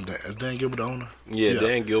 is Dan Gilbert the owner? Yeah,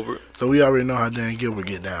 Dan Gilbert. So we already know how Dan Gilbert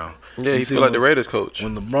get down. Yeah, he feel like the Raiders coach.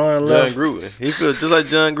 When LeBron left. John Gruden. He feels just like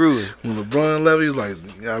John Gruden. When LeBron left, he was like,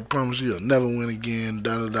 yeah, I promise you, you'll never win again,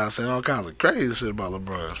 da-da-da, saying all kinds of crazy shit about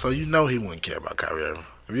LeBron. So you know he wouldn't care about Kyrie Irving.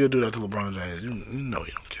 If you do that to LeBron James, you know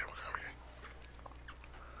he don't care about Kyrie.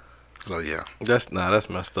 So, yeah. That's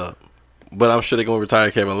messed up. But I'm sure they're going to retire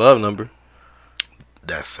Kevin Love number.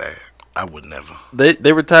 That's sad. I would never.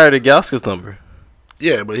 They retired Gauskas number.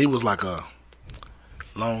 Yeah, but he was like a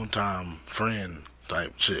long-time friend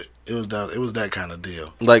type shit. It was that kind of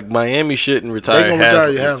deal. Like Miami shouldn't retire. They gonna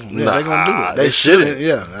retire Haslam. Yeah, they gonna do it. They shouldn't.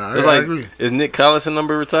 Yeah, I agree. Is Nick Collison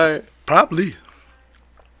number retired? Probably.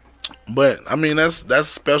 But I mean, that's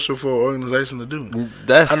special for an organization to do.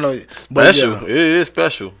 That's special. Yeah. It is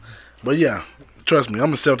special. But yeah, trust me,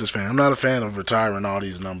 I'm a Celtics fan. I'm not a fan of retiring all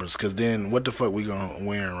these numbers, because then what the fuck we gonna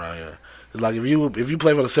win around here? It's like if you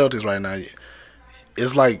play for the Celtics right now,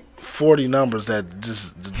 it's like 40 numbers that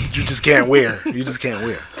you just can't wear. You just can't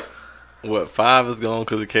wear. What, 5 is gone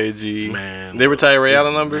because of KG? Man, they retire Ray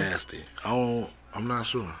Allen number? Nasty. I'm not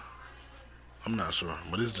sure,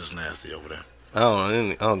 but it's just nasty over there. I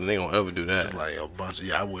don't think they gonna ever do that. It's like a bunch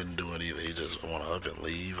of, I wouldn't do it either. You just want to up and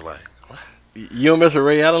leave. Like, what? You don't mess with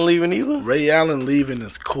Ray Allen leaving either? Ray Allen leaving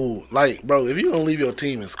is cool. Like, bro, if you gonna leave your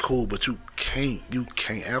team, it's cool, but you can't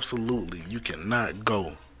absolutely, you cannot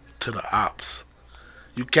go to the ops.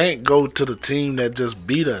 You can't go to the team that just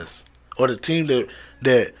beat us, or the team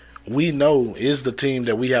that we know is the team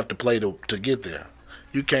that we have to play to get there.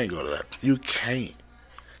 You can't go to that. You can't,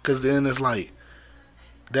 because then it's like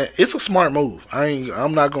that. It's a smart move.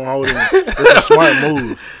 I'm not gonna hold it. It's a smart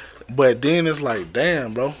move, but then it's like,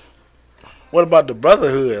 damn, bro. What about the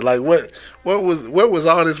brotherhood? Like, what was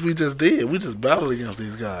all this we just did? We just battled against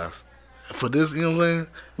these guys for this. You know what I'm saying?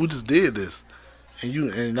 We just did this,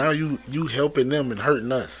 and now you helping them and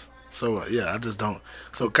hurting us. So yeah, I just don't.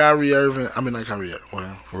 So Kyrie Irving, I mean not Kyrie Irving,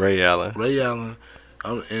 well, Ray Allen,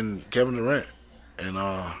 and Kevin Durant, and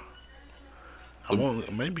I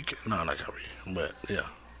want maybe not Kyrie, but yeah,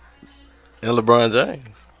 and LeBron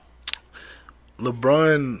James.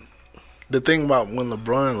 LeBron. The thing about when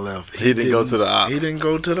LeBron left, he didn't go to the ops. He didn't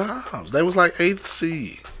go to the ops. They was like 8th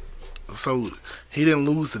seed, so he didn't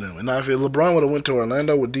lose to them. And now if LeBron would have went to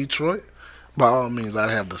Orlando with Detroit, by all means,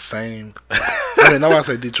 I'd have the same. I mean, no, I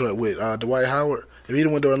say Detroit with Dwight Howard. If he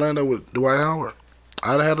went to Orlando with Dwight Howard,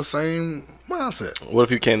 I'd have had the same mindset. What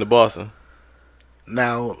if he came to Boston?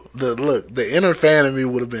 Now, the inner fan of me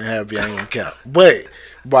would have been happy. I ain't gonna count, but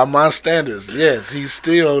by my standards, yes, he's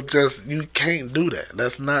still just. You can't do that.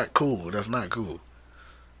 That's not cool. That's not cool.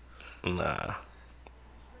 Nah.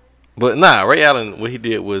 But nah, Ray Allen, what he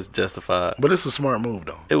did was justified. But it's a smart move,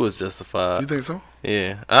 though. It was justified. You think so?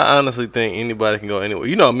 Yeah, I honestly think anybody can go anywhere.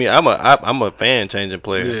 You know me, I'm a fan changing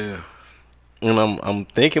player. Yeah. And I'm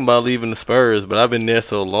thinking about leaving the Spurs, but I've been there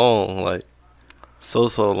so long, like so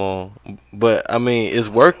long. But I mean, it's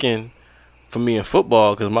working for me in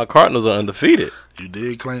football because my Cardinals are undefeated. You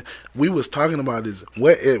did claim. We was talking about this.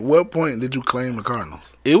 At what point did you claim the Cardinals?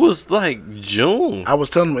 It was like June. I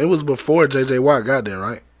was telling them it was before J.J. Watt got there,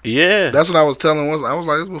 right? Yeah. That's what I was telling them. I was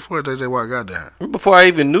like, it's before J.J. Watt got there. Before I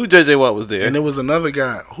even knew J.J. Watt was there. And there was another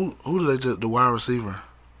guy. Who did they just, the wide receiver?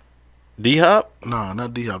 D-Hop? No,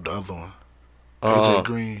 not D-Hop, the other one. AJ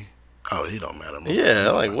Green. Oh, he don't matter. Yeah,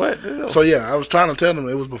 like what? So, yeah, I was trying to tell them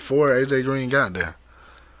it was before AJ Green got there.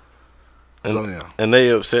 And, so, yeah. And they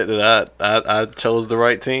upset that I chose the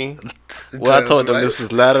right team. Well, I told them this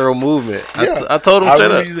is lateral movement. Yeah. I told them straight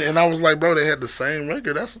up. And I was like, bro, they had the same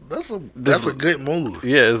record. That's a good move.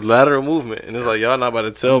 Yeah, it's lateral movement. And it's like, y'all not about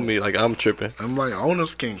to tell me like I'm tripping. I'm like,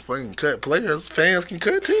 owners can fucking cut players. Fans can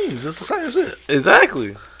cut teams. It's the same shit.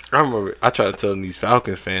 Exactly. I remember I tried to tell these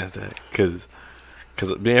Falcons fans that because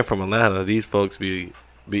being from Atlanta, these folks be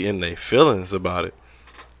in their feelings about it.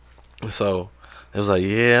 So it was like,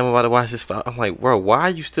 yeah, I'm about to watch this. I'm like, bro, why are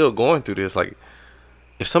you still going through this? Like,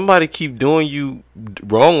 if somebody keep doing you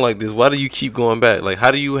wrong like this, why do you keep going back? Like,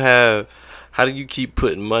 how do you keep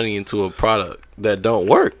putting money into a product that don't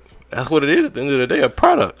work? That's what it is at the end of the day, a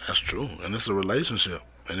product. That's true, and it's a relationship.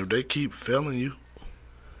 And if they keep failing you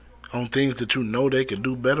on things that you know they could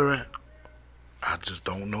do better at, I just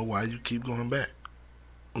don't know why you keep going back.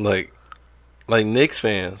 Like Knicks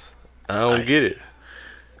fans, I don't get it.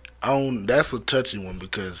 That's a touchy one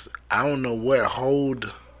because I don't know what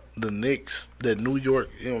hold the Knicks that New York,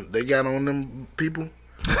 they got on them people.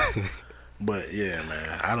 But yeah,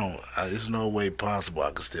 man, there's no way possible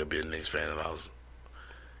I could still be a Knicks fan if I was.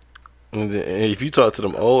 And if you talk to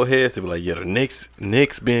them old heads, they be like, "Yeah, the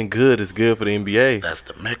Knicks being good is good for the NBA." That's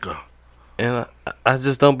the mecca. And I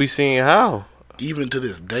just don't be seeing how. Even to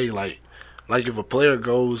this day, like if a player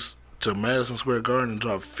goes to Madison Square Garden and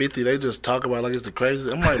drop 50, they just talk about it like it's the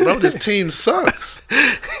craziest. I'm like, bro, this team sucks.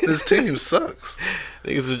 This team sucks.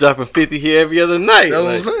 Niggas was dropping 50 here every other night. That's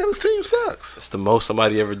what I'm saying. This team sucks. It's the most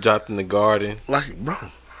somebody ever dropped in the Garden. Like, bro.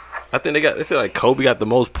 I think they said like Kobe got the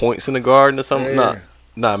most points in the Garden or something. Yeah.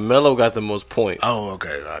 Nah, Melo got the most points. Oh,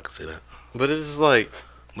 okay, I can see that. But it's just like,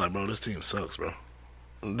 bro, this team sucks, bro.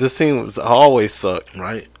 This team was always sucked.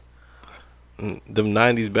 Right. Them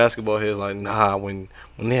 90s basketball heads like, nah, when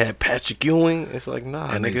they had Patrick Ewing, it's like, nah,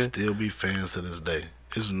 and nigga. they still be fans to this day.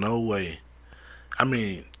 There's no way. I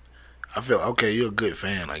mean, I feel, okay, you're a good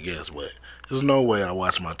fan, I guess, but there's no way I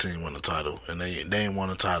watch my team win a title, and they ain't won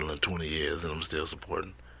a title in 20 years, and I'm still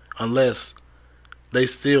supporting. Unless they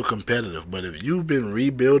still competitive. But if you've been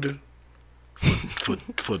rebuilding for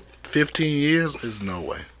 15 years, there's no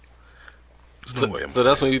way. There's no way. So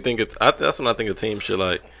that's when you think that's when I think a team should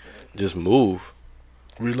like just move,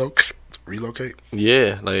 relocate.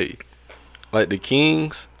 Yeah, like the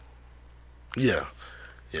Kings. Yeah.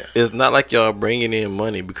 It's not like y'all bringing in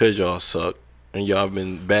money because y'all suck and y'all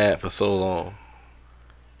been bad for so long.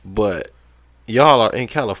 But y'all are in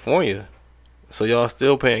California, so y'all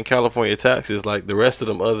still paying California taxes like the rest of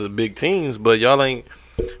them other big teams. But y'all ain't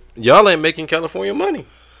making California money.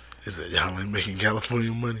 Is that y'all ain't making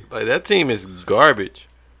California money? Like that team is garbage.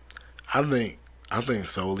 I think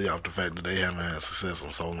solely off the fact that they haven't had success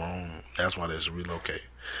in so long. That's why they should relocate.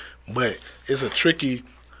 But it's a tricky.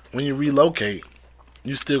 When you relocate,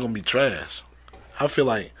 you still gonna be trash. I feel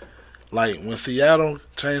like when Seattle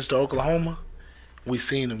changed to Oklahoma, we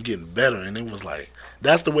seen them getting better, and it was like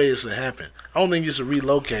that's the way it should happen. I don't think you should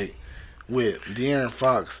relocate with De'Aaron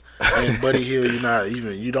Fox and Buddy Hield.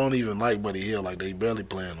 You don't even like Buddy Hield, like they barely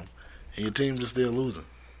playing him, and your team just still losing.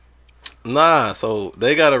 Nah, so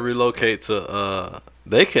they gotta relocate to.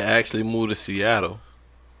 They could actually move to Seattle.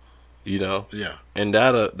 Yeah, and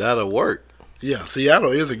that'll work. Yeah,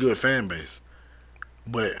 Seattle is a good fan base,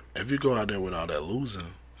 but if you go out there with all that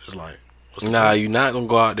losing, it's like nah, you're not gonna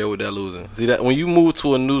go out there with that losing. See that when you move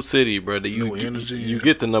to a new city, brother, you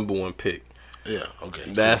get the number one pick. Yeah,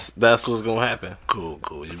 okay. That's what's gonna happen. Cool.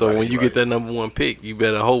 So when you get that number one pick, you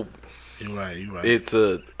better hope. You're right. It's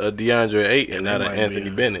a DeAndre Ayton and not an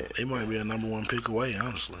Anthony Bennett. They might be a number one pick away,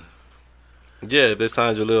 honestly. Yeah, they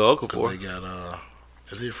signed Jahlil Okafor. They got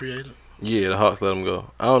is he a free agent? Yeah, the Hawks let him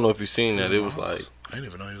go. I don't know if you've seen that. It was like I didn't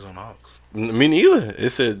even know he was on the Hawks. Me neither.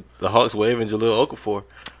 It said the Hawks waving Jahlil Okafor.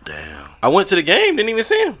 Damn. I went to the game, didn't even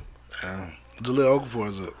see him. Damn. Jahlil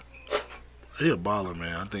Okafor he a baller,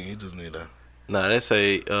 man. I think he just need a. Nah, they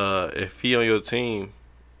say if he on your team,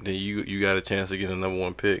 then you got a chance to get a number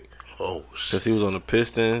one pick. Oh shit. Because he was on the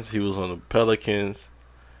Pistons, he was on the Pelicans.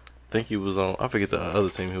 I think he was on. I forget the other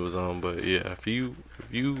team he was on, but yeah, if you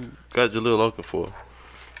got Jahlil Okafor,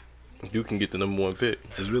 you can get the number one pick.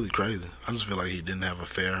 It's really crazy. I just feel like he didn't have a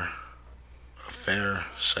fair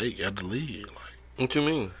shake at the league. Like, what you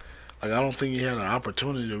mean? Like, I don't think he had an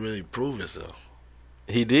opportunity to really prove himself.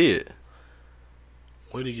 He did.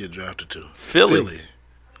 Where did he get drafted to? Philly.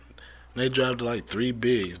 They drafted like 3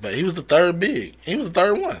 bigs, but he was the third big. He was the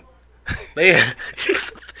third one. He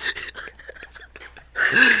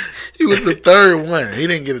was the third one. He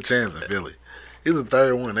didn't get a chance in Philly. He was the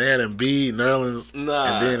third one. They had Embiid, Nerlens, and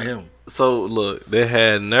then him. So look, they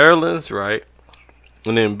had Nerlens, right?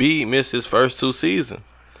 And then Embiid missed his first 2 seasons.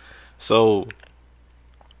 So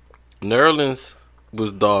Nerlens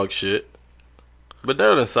was dog shit. But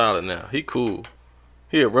Nerlens solid now. He cool.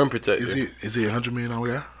 He a rim protector. Is he $100 million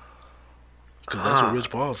guy? Because that's what Rich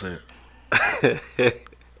Paul said.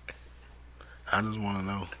 I just want to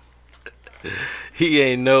know. He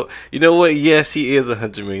ain't no. You know what? Yes, he is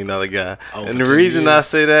 $100 million guy. Oh, and the reason I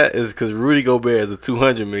say that is because Rudy Gobert is a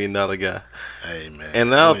 $200 million guy. Hey man.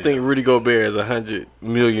 And I don't think Rudy Gobert is $100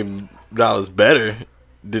 million better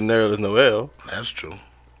than Nerlens Noel. That's true.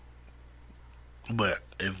 But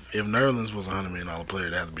if Nerlens was a $100 million player,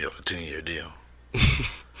 it had to be on a 10-year deal. It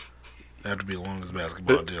had to be the longest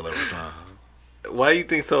basketball deal ever signed. Why do you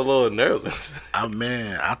think so low on Nerlens?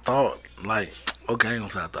 I thought like. Okay, I ain't gonna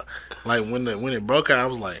say I thought. Like when it broke out, I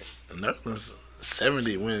was like, Nerlens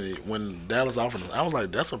 70 when Dallas offered him. I was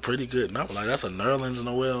like, that's a pretty good number. Like that's a Nerlens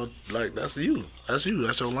Noel. Like that's you. That's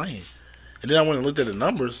your lane. And then I went and looked at the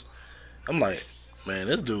numbers. I'm like, Man,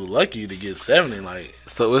 this dude lucky to get 70. Like,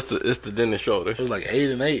 So it's the Dennis Schroeder. it was like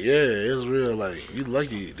 8 and 8. Yeah, it was real. Like, you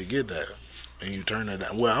lucky to get that, and you turn that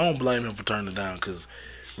down. Well, I don't blame him for turning it down because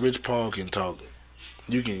Rich Paul can talk.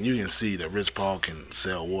 You can see that Rich Paul can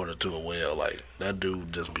sell water to a well. Like, that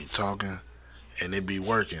dude just be talking, and it be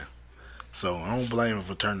working. So I don't blame him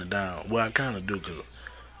for turning it down. Well, I kind of do because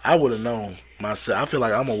I would have known myself. I feel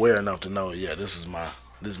like I'm aware enough to know. Yeah, this is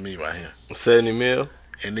me right here. 70 mil.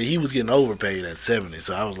 And then he was getting overpaid at 70.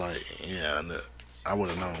 So I was like, yeah, I would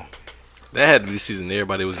have known. That had to be the season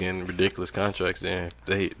everybody was getting ridiculous contracts then.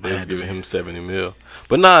 They were Had to giving be. him 70 mil.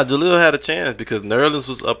 But nah, Jaleel had a chance because Nerlens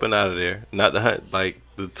was up and out of there. Not like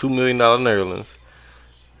the $2 million Nerlens.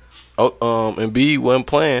 Oh, and B wasn't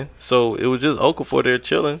playing, so it was just Okafor there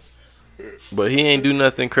chilling. But he ain't do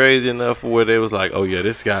nothing crazy enough for where they was like, oh yeah,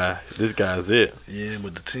 this guy's it. Yeah,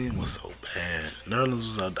 but the team was so bad. Nerlens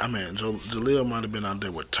was out. I mean, Jaleel might have been out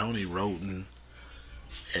there with Tony Roten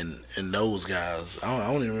and those guys. I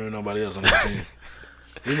don't even remember nobody else on the team.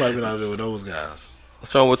 He might have been out there with those guys.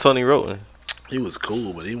 What's wrong with Tony Roten? He was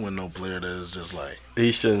cool, but he wasn't no player that is just like.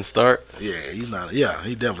 He shouldn't start. Yeah, he's not. Yeah,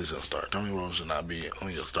 he definitely shouldn't start. Tony Roten should not be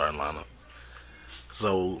on your starting lineup.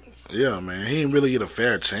 So yeah, man, he didn't really get a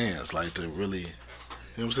fair chance, like to really. You know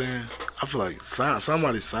what I'm saying? I feel like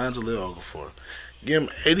somebody signed Jaleel Okafor, give him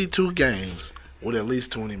 82 games with at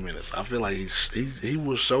least 20 minutes. I feel like he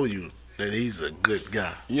will show you that he's a good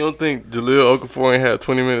guy. You don't think Jaleel Okafor ain't had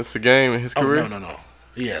 20 minutes a game in his career? Oh no,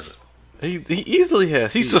 he hasn't. He easily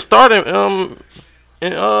has. He's just starting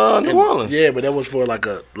in New Orleans. Yeah, but that was for like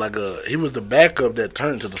a he was the backup that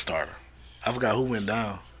turned to the starter. I forgot who went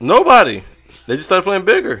down. Nobody. They just started playing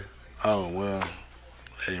bigger. Oh well,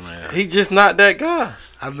 hey man, He just not that guy.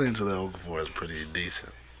 I think Jaleel Okafor is pretty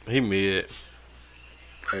decent. He mid.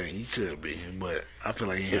 Hey, he could be, but I feel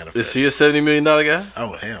like he had a. Is he a $70 million guy?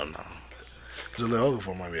 Oh hell no, Jaleel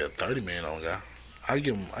Okafor might be a $30 million guy. I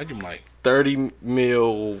give him like 30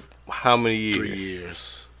 mil. How many years? 3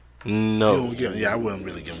 years. No. I wouldn't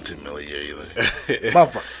really give him 10 million a year either. My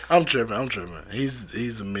fault. I'm tripping.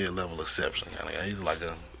 He's a mid-level exception kind of guy. He's like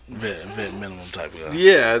a vet minimum type of guy.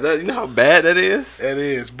 Yeah, you know how bad that is. It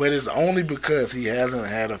is, but it's only because he hasn't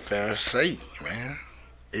had a fair shake, man.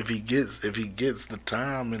 If he gets the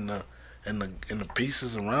time and the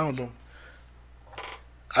pieces around him,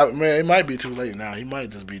 man, it might be too late now. He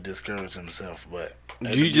might just be discouraged himself. But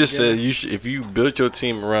You just said you should, if you built your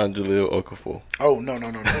team around Jaleel Okafor. Oh no.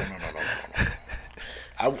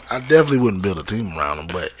 I definitely wouldn't build a team around him.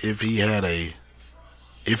 But if he had a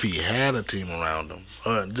team around him,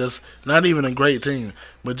 or just not even a great team,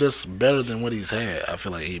 but just better than what he's had, I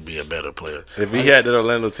feel like he'd be a better player. If he had that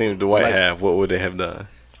Orlando team Dwight have, what would they have done?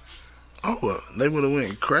 Oh well, they would have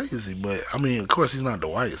went crazy. But I mean, of course, he's not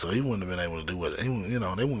Dwight, so he wouldn't have been able to do what they weren't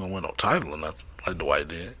gonna win no title or nothing like Dwight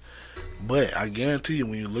did. But I guarantee you,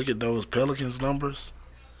 when you look at those Pelicans numbers,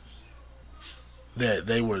 that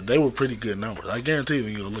they were pretty good numbers. I guarantee you,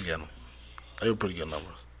 when you go look at them, they were pretty good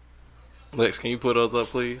numbers. Lex, can you put those up,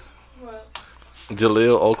 please? What?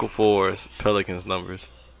 Jaleel Okafor's Pelicans numbers.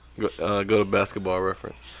 Go to Basketball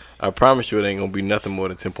Reference. I promise you, it ain't gonna be nothing more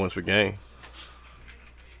than 10 points per game.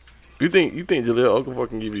 You think Jaleel Okafor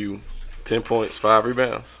can give you 10 points, 5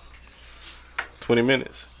 rebounds, 20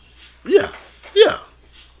 minutes? Yeah,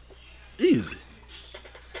 easy.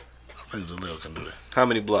 I think Jaleel can do that. How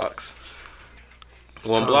many blocks?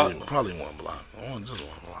 One block? Probably one block. Just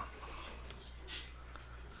one block.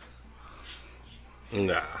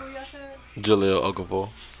 Nah. Who y'all said? Jaleel Okafor.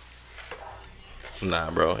 Nah,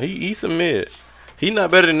 bro. He's a mid. He not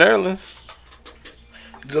better than Nerlens.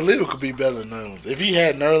 Jaleel could be better than Nerlens. If he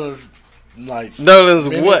had Nerlens, like Nerlens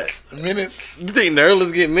minutes, what? Minutes. You think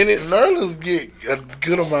Nerlens get minutes? Nerlens get a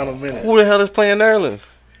good amount of minutes. Who the hell is playing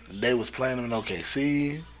Nerlens? They was playing him in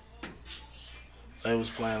OKC. They was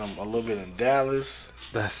playing him a little bit in Dallas.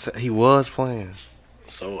 He was playing.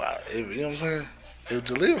 So, you know what I'm saying? If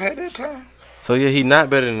Jaleel had that time. So, yeah, he not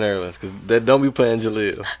better than Nerlens because they don't be playing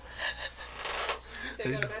Jaleel. You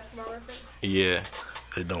said go to Basketball Reference? Yeah.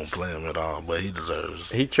 They don't play him at all, but he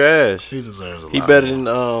deserves. He trash. He deserves a lot. He better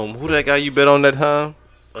more. than, who that guy you bet on that time?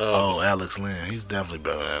 Alex Lynn. He's definitely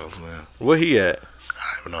better than Alex Lynn. Where he at?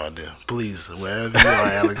 I have no idea. Please, wherever you are,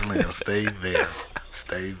 Alex Lynn, stay there.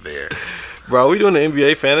 Stay there. Bro, are we doing the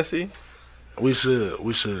NBA fantasy? We should,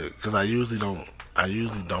 because I usually don't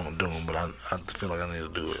do them, but I feel like I need to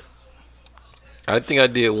do it. I think I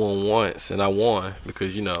did one once, and I won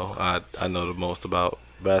because, I know the most about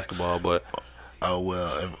basketball, but... Oh,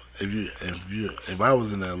 well, if I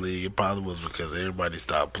was in that league, it probably was because everybody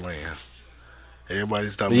stopped playing. Everybody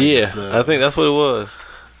stopped making subs. I think that's what it was.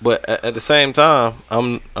 But at the same time,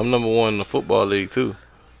 I'm number one in the football league too.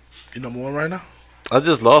 You number one right now? I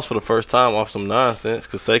just lost for the first time off some nonsense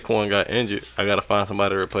because Saquon got injured. I got to find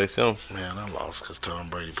somebody to replace him. Man, I lost because Tom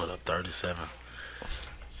Brady put up 37.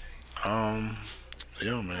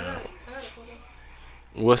 Yeah, man.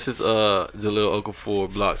 What's his Jaleel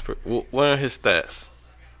Okafor blocks per? What are his stats?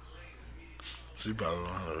 She probably don't know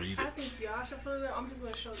how to read I it. think y'all should put it up. I'm just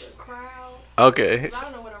going to show the crowd. Okay. 'Cause I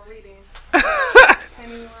don't know what I'm reading.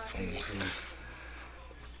 Can't even watch it.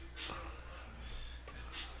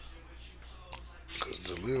 Because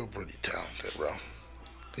Jaleel pretty talented, bro.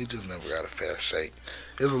 He just never got a fair shake.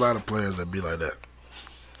 There's a lot of players that be like that.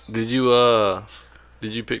 Did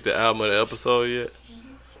you pick the album of the episode yet?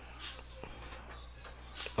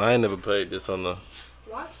 I ain't never played this on the.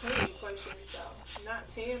 Why 20 questions though? Not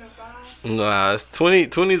 10 or 5? Nah, it's 20.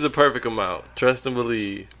 20 is the perfect amount. Trust and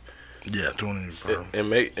believe. Yeah, 20. Bro. And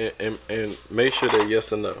make sure they're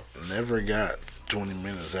yes or no. Never got 20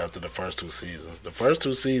 minutes after the first 2 seasons. The first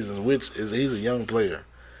 2 seasons, which is he's a young player.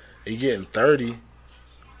 He getting 30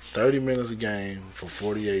 minutes a game for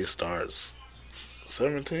 48 starts.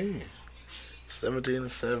 17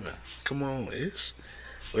 and 7. Come on, Ish.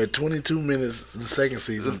 We're at 22 minutes the second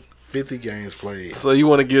season, 50 games played. So you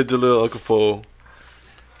want to give Jaleel Okafor?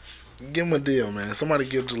 Give him a deal, man. Somebody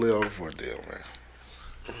give Jaleel for a deal,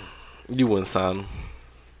 man. You wouldn't sign him.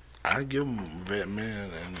 I give him a vet man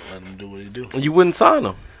and let him do what he do. You wouldn't sign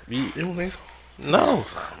him. You don't think so? No.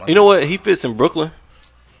 You know what? He fits in Brooklyn.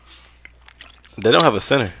 They don't have a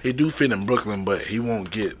center. He do fit in Brooklyn, but he won't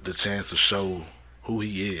get the chance to show who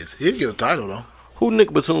he is. He'll get a title though. Who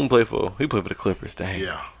Nick Batum play for? He play for the Clippers. Dang.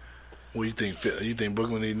 Yeah. What you think? You think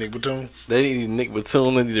Brooklyn need Nick Batum? They need Nick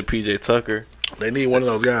Batum. They need a PJ Tucker. They need one of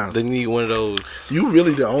those guys. They need one of those. You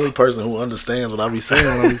really the only person who understands what I be saying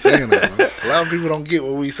when I be saying that. Man. A lot of people don't get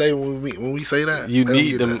what we say when we say that. You They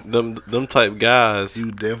need don't get them type guys.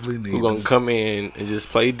 You definitely need who gonna them. come in and just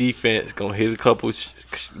play defense. Gonna hit a couple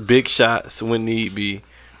big shots when need be.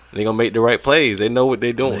 They gonna make the right plays. They know what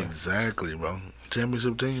they doing. Exactly, bro.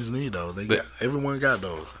 Championship teams need those. Everyone got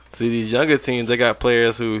those. See, these younger teams, they got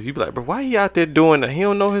players who he be like, bro, why he out there doing that? He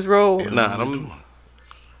don't know his role. Nah,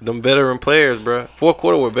 them veteran players, bro. Fourth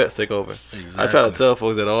quarter where bets take over. Exactly. I try to tell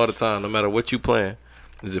folks that all the time, no matter what you playing.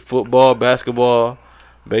 Is it football, basketball,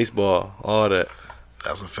 baseball, all that.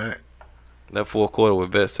 That's a fact. That fourth quarter where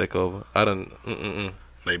bets take over. I done.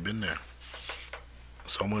 They been there.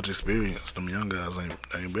 So much experience. Them young guys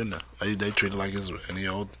ain't been there. They treat it like it's any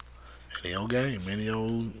old game, any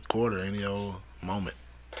old quarter, any old moment.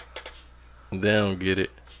 They don't get it.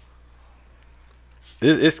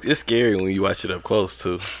 It's scary when you watch it up close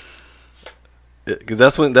too. Cause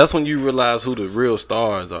that's when you realize who the real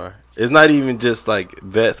stars are. It's not even just like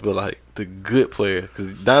vets, but like the good players.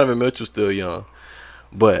 Cause Donovan Mitchell's still young,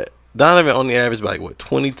 but Donovan only averaged like what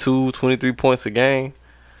 22, 23 points a game.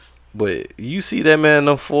 But you see that man in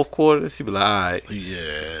the fourth quarter, he be like, all right,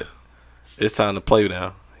 Yeah. it's time to play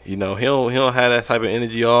now. You know, he don't have that type of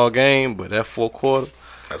energy all game, but that fourth quarter,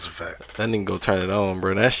 That's a fact. that nigga go turn it on,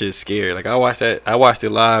 bro. That shit's scary. Like I watched it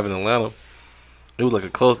live in Atlanta. It was like a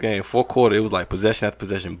close game. Fourth quarter, it was like possession after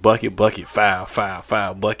possession, bucket,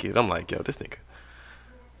 foul, bucket. I'm like, yo, this nigga,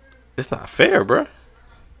 it's not fair, bro.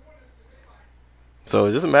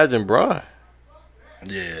 So just imagine, bro.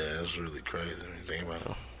 Yeah, that's really crazy when you think about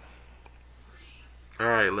it. All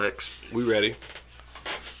right, Lex, we ready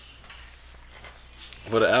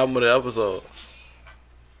for the album of the episode.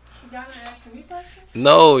 Y'all not asking me questions?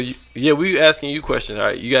 No, yeah, we asking you questions. All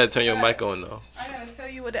right, you gotta turn your mic on though. I gotta tell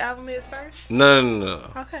you what the album is first? No.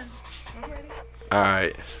 Okay. I'm ready. All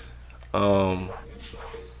right.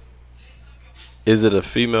 Is it a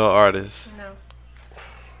female artist? No.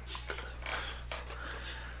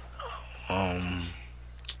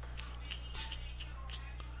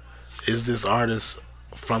 Is this artist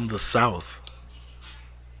from the South?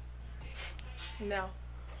 No.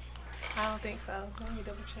 I don't think so. Let me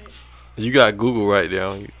double check. You got Google right there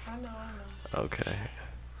on you. I know. Okay.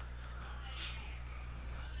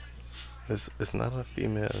 It's not a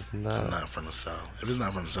female. It's not. Not from the South. If it's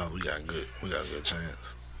not from the South, we got a good chance.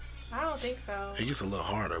 I don't think so. It gets a little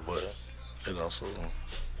harder, but it also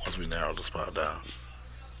once we narrow the spot down.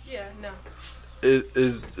 Yeah, no.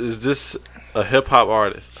 Is this a hip hop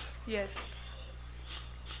artist? Yes.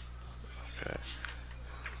 Okay.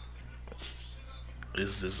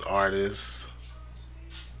 Is this artist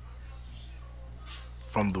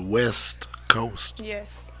from the West Coast? Yes.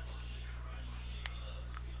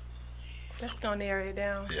 That's gonna narrow it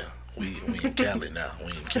down. Yeah, we in Cali now.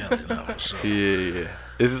 We in Cali now for sure. Yeah.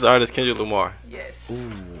 Is this artist Kendrick Lamar? Yes.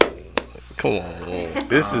 Ooh. Come on,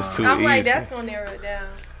 this is too I'm easy. like, that's gonna narrow it down.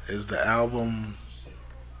 Is the album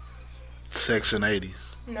Section 80s?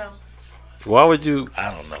 No. Why would you?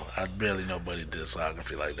 I don't know. I barely know Buddy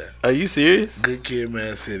discography like that. Are you serious? Good Kid,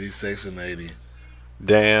 Mad City, Section 80. To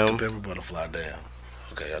Damn. Pimp a Butterfly, damn.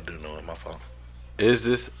 Okay, I do know it. My fault. Is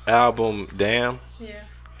this album Damn? Yeah.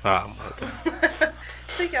 Ah,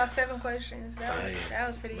 Took y'all 7 questions. Hey, That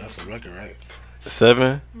was pretty That's easy. a record, right?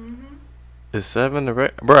 7? Mm-hmm. Is 7 the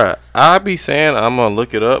right? Bruh, I be saying I'm gonna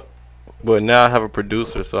look it up, but now I have a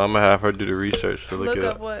producer, so I'm gonna have her do the research to look it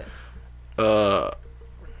up up. what?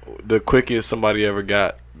 The quickest somebody ever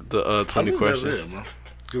got the 20 I think questions. that's it, bro.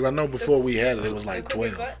 Because I know before we had it, it was like The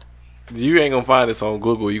quickest 12. what? You ain't gonna find this on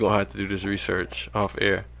Google. You gonna have to do this research off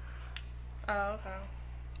air. Oh, okay.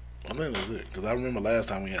 I think that's it. Because I remember last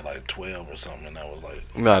time we had like 12 or something, and that was like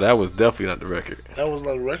Nah, that was definitely not the record.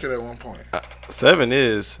 a record at one point. 7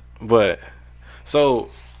 is, but so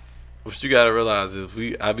what you gotta realize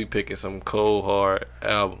is I be picking some cold hard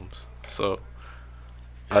albums. So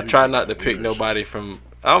I You try be not to picking pick weird nobody from.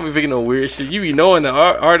 I don't be picking no weird shit. You be knowing the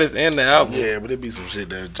artist and the album. Yeah, but it be some shit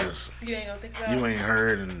that just You ain't gonna think about you it. ain't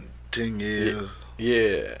heard in 10 years.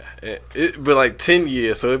 Yeah, it been like 10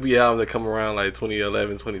 years, so it be albums that come around like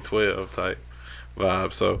 2011, 2012 type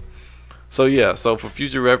vibe. So yeah, so for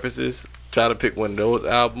future references, try to pick one of those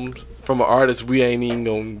albums from an artist we ain't even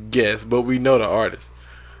gonna guess, but we know the artist.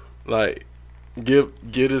 Like, give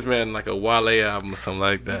this man like a Wale album or something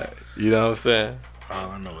like that. You know what I'm saying?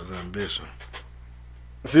 All I know is Ambition.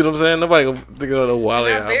 See what I'm saying? Nobody gonna think of the Wale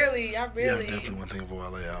I album. barely. Yeah, I definitely want to think of a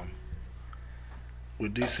Wale album.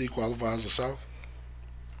 Would DC qualify as the South?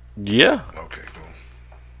 Yeah, Okay, cool.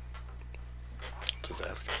 Just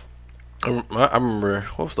asking. I remember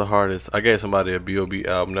what was the hardest. I gave somebody a B.O.B.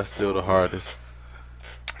 album. That's still the hardest.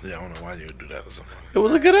 Yeah, I don't know why you would do that or something. It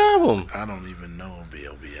was a good album. I don't even know a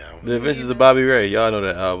B.O.B. album. The Adventures of Bobby Ray. Y'all know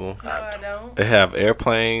that album. No, I don't. They have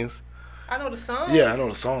airplanes. I know the song. Yeah, I know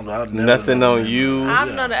the song, but I never Nothing know on the name You. of it. I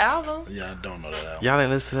Yeah. know the album. Yeah, I don't know that album. Y'all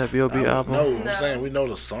ain't listen to that B.O.B. album? No, No. I'm saying we know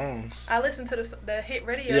the songs. I listened to the hit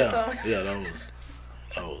radio Yeah, songs. yeah,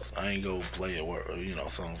 those. I ain't go play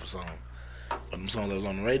it, song for song. But them songs that was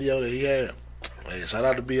on the radio that he had, hey, shout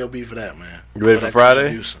out to B.O.B. for that, man. You ready for that Friday?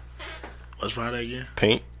 contribution. What's Friday again?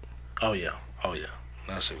 Pink. Oh yeah.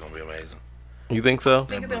 That shit gonna be amazing. You think so?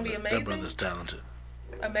 Think it's gonna be That amazing? brother's talented.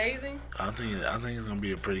 Amazing. I think it's gonna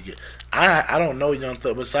be a pretty good. I don't know Young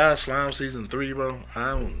Thug besides Slime Season 3, bro. I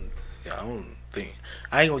don't think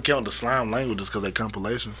I ain't gonna count the Slime languages because they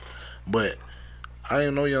compilations, but I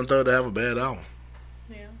ain't know Young Thug to have a bad album.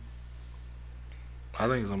 Yeah. I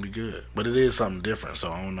think it's gonna be good, but it is something different.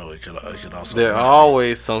 So I don't know. It could also. They're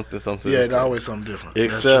always something. Yeah, it's always something different.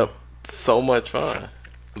 That's Except true. so much fun.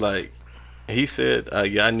 Like he said,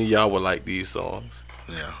 yeah, I knew y'all would like these songs.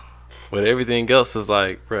 Yeah, But everything else is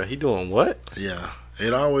like, bruh, he doing what? yeah.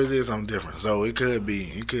 It always is something different. So it could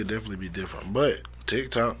definitely be different. But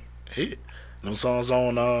TikTok hit them songs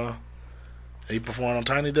on. He performed on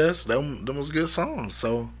Tiny Desk. Them was good songs.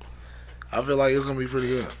 So I feel like it's gonna be pretty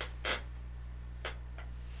good.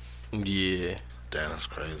 Yeah. Damn, that's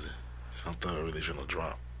crazy. I thought it really finna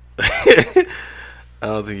drop. I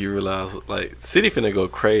don't think you realize, like, City finna go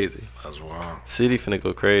crazy. That's wild. City finna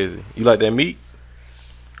go crazy. You like that meat?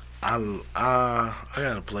 I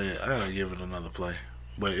gotta play it. I gotta give it another play.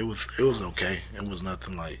 But it was okay. It was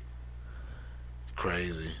nothing like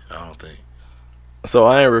crazy. I don't think. So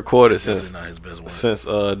I ain't recorded It's since definitely not his best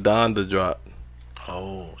work. Donda dropped.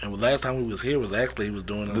 Oh, and the last time we was here was actually he was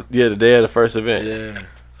doing a, Yeah, the day of the first event. yeah.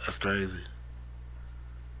 That's crazy.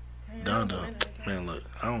 Donda, man, look,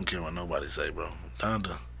 I don't care what nobody say, bro.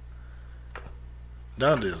 Donda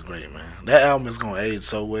is great, man. That album is gonna age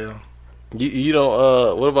so well. You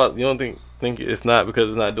don't what about you don't think it's not because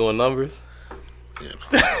it's not doing numbers? You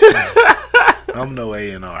know, I'm no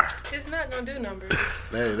A&R. It's not gonna do numbers.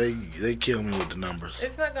 They kill me with the numbers.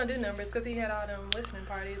 It's not gonna do numbers because he had all them listening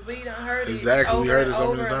parties. We done heard it Exactly, over we heard it and so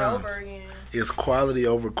over many and times. over again. It's quality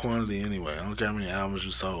over quantity anyway. I don't care how many albums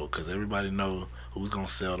you sold, because everybody know who's gonna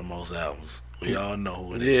sell the most albums. We all know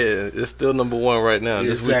who it is. Yeah, it's still number one right now.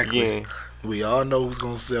 This week Exactly. again. We all know who's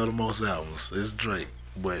gonna sell the most albums. It's Drake,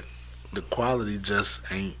 but the quality just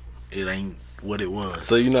ain't what it was.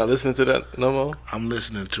 So you not listening to that no more? I'm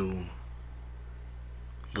listening to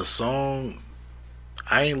the song.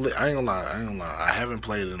 I ain't gonna lie. I haven't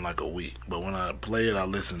played it in like a week, but when I play it, I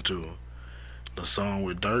listen to the song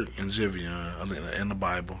with Dirk and Jivion. I think in the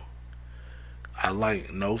Bible. I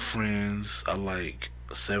like No Friends. I like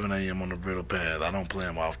 7 a.m. on the Brittle Path. I don't play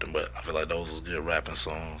them often, but I feel like those was good rapping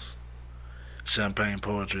songs. Champagne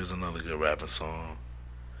Poetry is another good rapping song.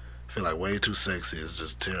 I feel like Way Too Sexy is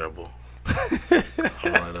just terrible. I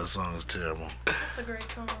feel like that song is terrible. That's a great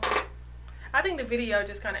song. I think the video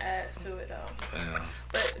just kind of adds to it though. Yeah.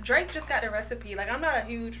 But Drake just got the recipe. Like, I'm not a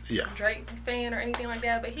huge Yeah. Drake fan or anything like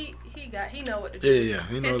that, but he know what to do. Yeah.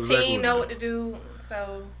 He knows His exactly team know what to do.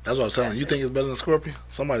 So that's what I was telling you. You think it's better than Scorpion?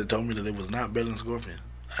 Somebody told me that it was not better than Scorpion.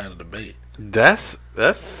 I had a debate. That's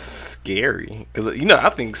scary because I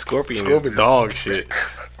think Scorpion Scorpion is dog shit.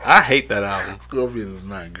 I hate that album. Scorpion is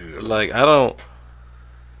not good. Like I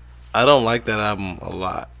don't like that album a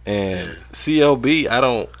lot. And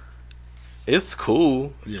CLB, It's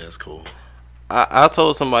cool. Yeah, it's cool. I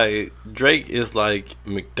told somebody Drake is like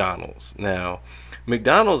McDonald's. Now,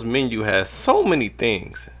 McDonald's menu has so many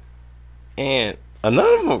things, and none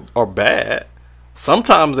of them are bad.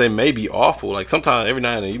 Sometimes they may be awful. Like sometimes every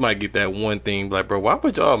now and then you might get that one thing like, bro, why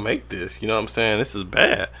would y'all make this? You know what I'm saying? This is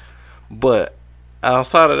bad. But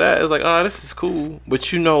outside of that, it's like, oh, this is cool. But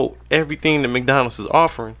everything that McDonald's is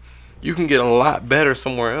offering, you can get a lot better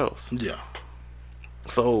somewhere else. Yeah.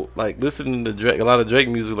 So like listening to Drake, a lot of Drake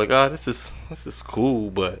music, like, oh, this is cool.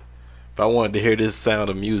 But if I wanted to hear this sound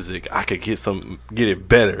of music, I could get it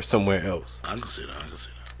better somewhere else. I can see that.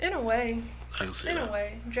 in a way, I can see in that. a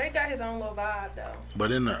way, Drake got his own little vibe though.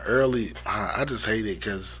 But in the early, I just hate it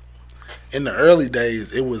because in the early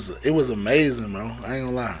days it was amazing, bro. I ain't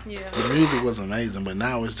gonna lie. Yeah. The music was amazing, but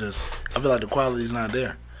now it's just I feel like the quality's not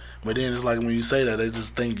there. But then it's like when you say that, they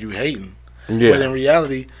just think you hating. Yeah. But in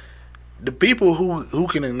reality, the people who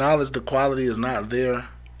can acknowledge the quality is not there,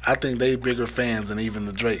 I think they bigger fans than even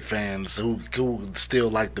the Drake fans who still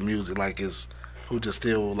like the music, who just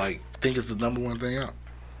still like think it's the number one thing out.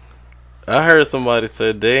 I heard somebody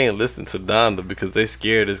said they ain't listen to Donda because they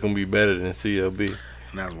scared it's gonna be better than CLB.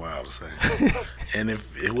 And that's wild to say. And if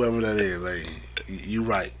whoever that is, hey, you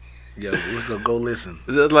right. Yeah, so go listen.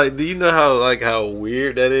 Like, do you know how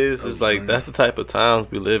weird that is? It's like that's the type of times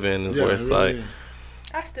we live in. Is where it's really like is.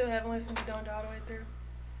 I still haven't listened to Donda all the way through.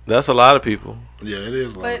 that's a lot of people. Yeah, it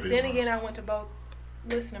is a lot of But people. then again, I went to both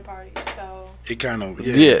listening parties, so It kind of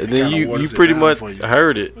Then you pretty much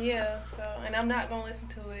heard it. yeah. So, and I'm not gonna listen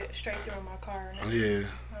to it straight through in my car. No. Yeah,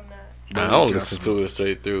 I'm not. but I don't listen to it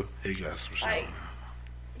straight through. It got some shit. Like,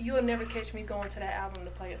 you will never catch me going to that album to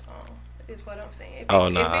play a song. Is what I'm saying. If Oh,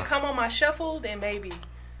 it, nah. If it come on my shuffle, then maybe.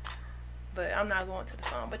 But I'm not going to the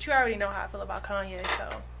song. But you already know how I feel about Kanye,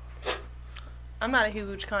 so I'm not a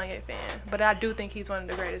huge Kanye fan. But I do think he's one of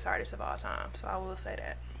the greatest artists of all time. So I will say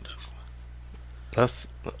that. That's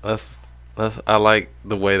I like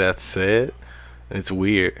the way that's said. It's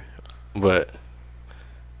weird, but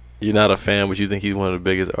you're not a fan, but you think he's one of the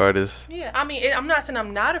biggest artists. Yeah, I mean, I'm not saying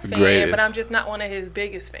I'm not a fan, Greatest. but I'm just not one of his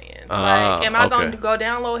biggest fans. Ah, Like, am I okay. going to go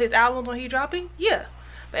download his albums when he dropping? Yeah.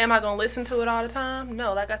 But am I going to listen to it all the time?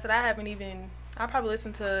 No. Like I said, I probably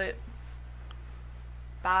listened to it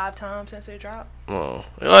 5 times since it dropped. Oh,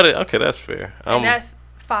 okay, that's fair. And that's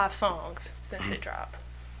 5 songs since it dropped.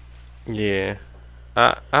 Yeah,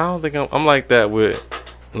 I don't think I'm like that with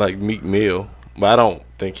like Meek Mill, but I don't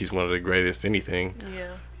think he's one of the greatest anything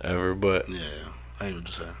Yeah. ever. But Yeah, I hear what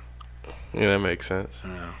you're saying. yeah, that makes sense.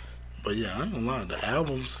 Yeah, but yeah, I ain't gonna lie. The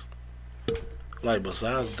albums, like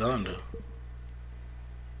besides Donda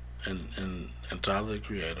and Tyler the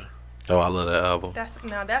Creator, Oh, I love that album.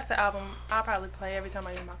 That's the album I'll probably play every time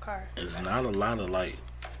I'm in my car. it's not a lot of like,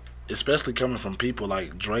 especially coming from people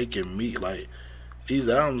like Drake and Meek. Like these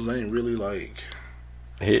albums ain't really like,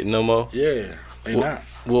 Hitting no more. yeah, they not.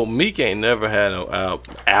 Well, Meek ain't never had an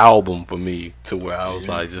album for me to where I was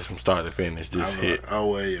Yeah. like just from start to finish, just I hit. like, oh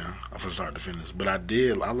well, yeah, from start to finish. But I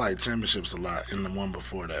like Championships a lot, and the one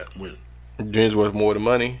before that with Dreams Worth More Than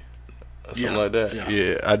Money, or something Yeah, like that. yeah.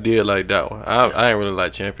 Yeah, I did like that one. I ain't really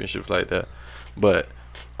like Championships like that, but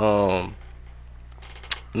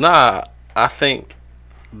nah, I think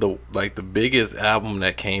the biggest album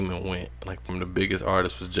that came and went like from the biggest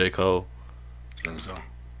artist was J. Cole. and so.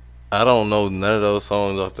 I don't know none of those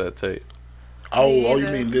songs off that tape. Oh, Me you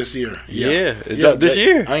either. mean this year? Yeah, it dropped this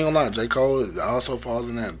year. I ain't gonna lie, J. Cole also falls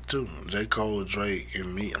in that too. J. Cole, Drake,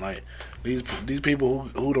 and me, like these people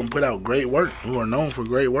who don't put out great work, who are known for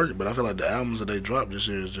great work, but I feel like the albums that they dropped this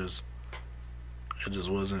year it just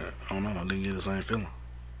wasn't. I don't know. I didn't get the same feeling.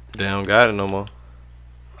 They don't got it no more.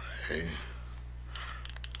 Hey,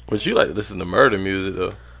 But you like to listen to murder music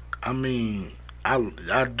though. I mean,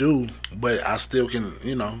 I do, but I still can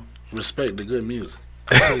respect the good music.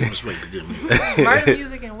 I still can respect the good music. Murder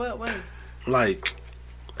music in what way? Like.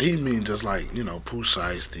 He mean just like, Pooh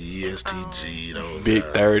Shiesty, ESTG, those Big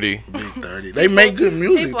guys. 30. Big 30. They make good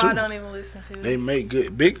music People too. I don't even listen to. They make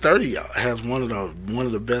good. Big 30 has one of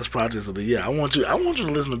the best projects of the year. I want you to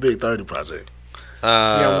listen to Big 30 project.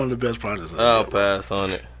 Yeah, one of the best projects of the I'll year. pass on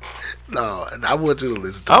it. No, I want you to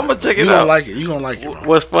listen to it. I'm gonna check it You out. gonna like it. You gonna like it. Bro.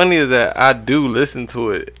 What's funny is that I do listen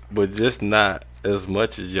to it, but just not as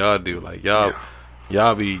much as y'all do. Like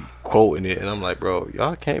y'all be quoting it, and I'm like, bro,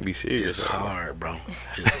 y'all can't be serious. It's hard, bro.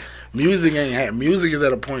 Music ain't. Music is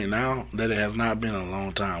at a point now that it has not been in a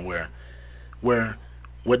long time where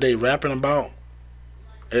what they rapping about,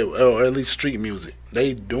 or at least street music,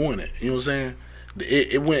 they doing it. You know what I'm saying?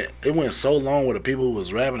 It went so long where the people who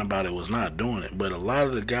was rapping about it was not doing it, but a lot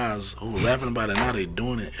of the guys who were rapping about it now they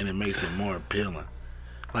doing it, and it makes it more appealing.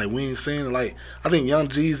 Like we ain't seen it. Like I think Young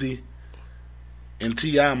Jeezy and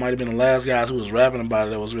T.I. might have been the last guys who was rapping about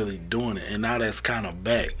it that was really doing it, and now that's kind of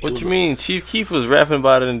back. What you mean? Chief Keef was rapping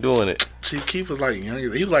about it and doing it. Chief Keef was like young.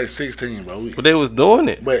 He was like 16, bro. But they was doing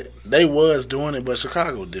it. But they was doing it, but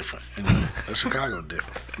Chicago different. You know? Chicago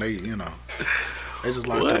different. They they just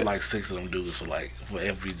locked up like 6 of them dudes for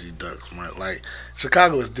FBG Ducks. Man. Like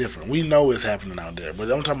Chicago is different. We know it's happening out there, but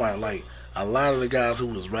I'm talking about like a lot of the guys who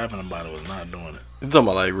was rapping about it was not doing it. You talking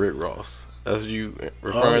about like Rick Ross? That's you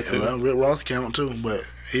referring to? Well, Rick Ross count too, but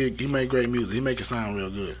he made great music. He make it sound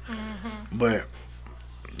real good. Mm-hmm. But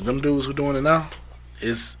them dudes who doing it now,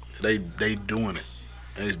 they doing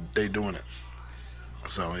it. They doing it.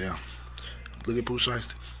 So yeah, look at Pooh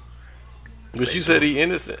Shiesty. But you said he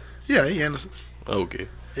innocent. Yeah, he innocent. Okay.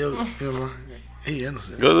 He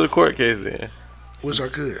innocent. Go to the court case then. Wish I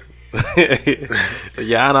could.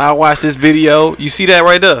 Yeah, I know. I watched this video. You see that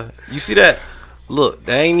right there? You see that? Look,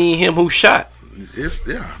 that ain't even him who shot.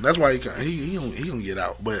 That's why he gonna get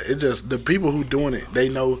out. But it just the people who doing it, they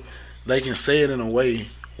know they can say it in a way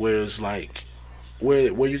where it's like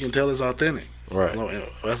where you can tell it's authentic. Right.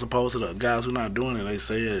 As opposed to the guys who not doing it, they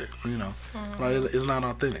say it, like it's not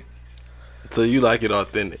authentic. So you like it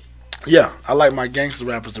authentic? Yeah, I like my gangster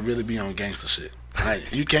rappers to really be on gangster shit.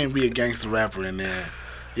 Like you can't be a gangster rapper in there.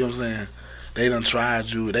 You know what I'm saying? They done tried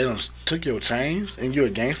you. They done took your chains, and you're a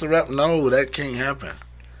gangster rap. No, that can't happen.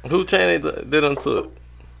 Who chain they done took?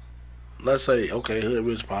 Let's say, okay, Hood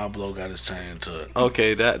Rich Pablo got his chain took.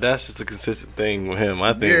 Okay, that's just a consistent thing with him.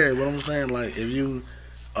 I think. Yeah, but I'm saying like if you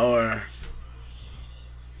are,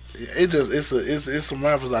 it's some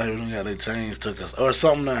rappers out here who got their chains took us or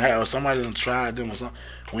something that happened, or somebody done tried them or something.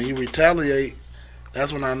 When you retaliate,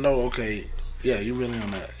 that's when I know. Okay, yeah, you really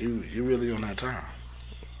on that. You really on that time.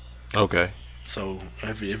 Okay. So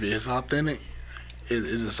if it's authentic, it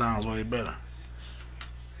just sounds way better.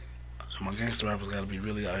 My gangster rappers got to be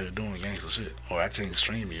really out here doing gangster shit, or I can't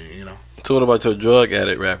stream you. So what about your drug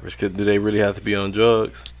addict rappers? Do they really have to be on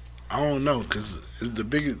drugs? I don't know, cause it's the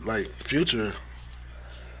biggest like Future.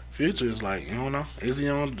 Future is like you don't know. Is he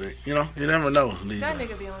on? You never know. That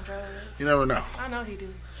nigga be on drugs. You never know. I know he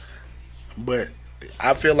do. But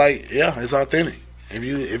I feel like it's authentic. If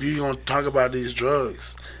you gonna talk about these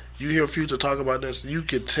drugs. You hear Future talk about this, you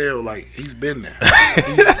could tell like he's been there.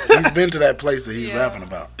 he's been to that place that he's rapping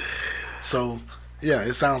about. So yeah,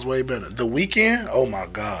 it sounds way better. The Weeknd, oh my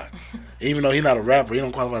God. Even though he's not a rapper, he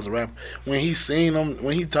don't qualify as a rapper. When he seen him,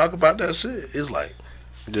 when he talk about that shit, it's like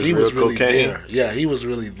just he was really cocaine? there. Yeah, he was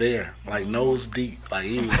really there, like nose deep. Like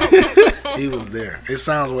he was there. It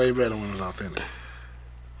sounds way better when it's authentic.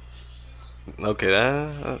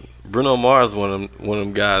 Okay, Bruno Mars one of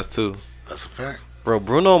them guys too. That's a fact. Bro,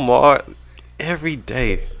 Bruno Mars, every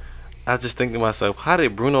day, I just think to myself, how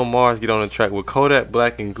did Bruno Mars get on the track with Kodak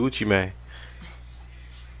Black and Gucci Mane?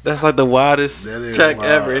 That's like the wildest track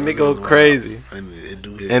ever, and it go crazy.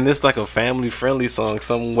 And it's like a family-friendly song,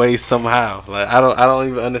 some way, somehow. Like I don't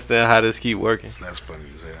even understand how this keep working. That's funny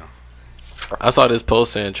as hell. I saw this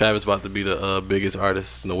post saying Travis about to be the biggest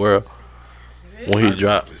artist in the world when he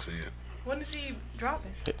dropped. When is he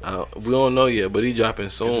dropping? We don't know yet, but he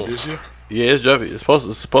dropping soon. Is it this year? Yeah, it's dropping. It's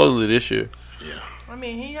supposedly this year. Yeah. I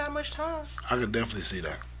mean, he ain't got much time. I could definitely see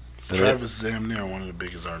that. Travis is damn near one of the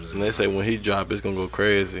biggest artists. And they say when he drop, it's gonna go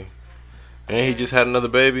crazy. And he just had another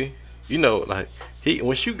baby. Like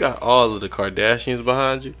once you got all of the Kardashians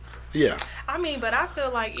behind you. Yeah. I mean, but I feel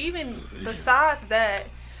like even besides that,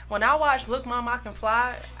 when I watched Look Mom, I Can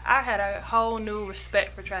Fly, I had a whole new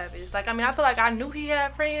respect for Travis. Like, I mean, I feel like I knew he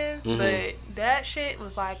had friends, but that shit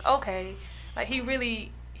was like, okay, like he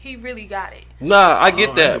really got it. Nah, I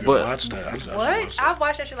get that, but what? I've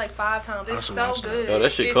watched that shit like 5 times. It's so good. Oh,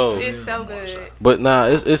 that shit cold. It's so good. But nah,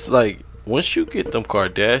 it's like once you get them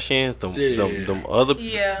Kardashians, them other,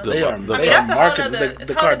 they are marketing.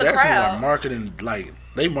 The Kardashians are marketing like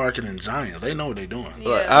they marketing giants. They know what they're doing.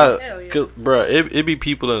 Yeah, bro, it be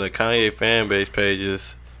people in the Kanye fan base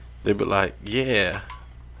pages. They be like, yeah,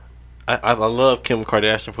 I love Kim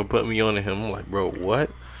Kardashian for putting me on to him. I'm like, bro, what?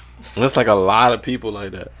 And it's like a lot of people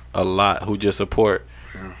like that. A lot who just support.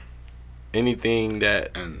 Yeah. anything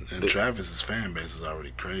that. And Travis's fan base is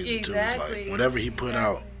already crazy too. Exactly. It's like whatever he put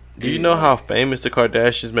out. Do you know how famous the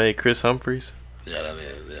Kardashians made Chris Humphries? Yeah, that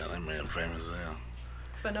is. Yeah, that made him famous as hell.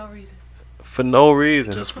 For no reason. For no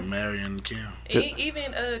reason. Just for marrying Kim.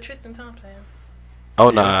 Even Tristan Thompson. Oh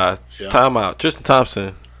nah, Yeah. time out. Tristan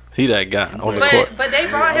Thompson, he that guy on the court. But they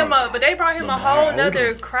brought him up. But they brought him a Lamar whole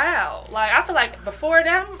nother Odom. crowd. Like I feel like before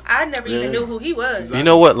them, I never even knew who he was. Exactly. You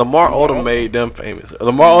know what? Lamar Odom made them famous.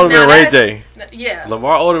 Lamar Odom Now and Ray that's- J. Yeah.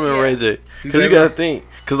 Lamar Odom and Yeah. Ray J. You Cause you think gotta that- think,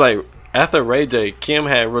 cause like after Ray J, Kim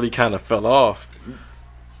had really kind of fell off.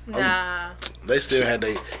 Nah. They still had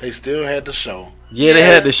the show. Yeah, they Yeah.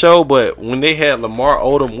 had the show, but when they had Lamar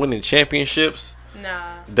Odom winning championships,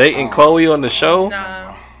 Nah. dating Chloe on the show,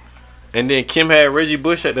 Nah. and then Kim had Reggie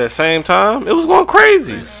Bush at that same time, it was going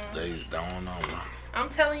crazy. They don't know. Man. I'm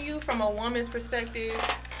telling you, from a woman's perspective,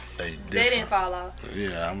 They they didn't different. fall off.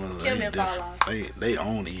 Yeah, I'm gonna Kim say didn't fall different. They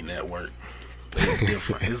own E Network. They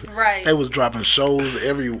different. Right. They was dropping shows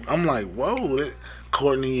every. I'm like, whoa,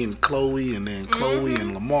 Courtney and Chloe, and then Chloe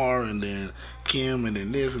and Lamar, and then Kim, and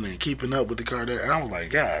then this, and then Keeping Up with the Kardashians. I was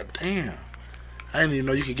like, God damn, I didn't even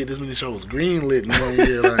know you could get this many shows greenlit in 1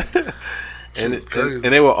 year. Like,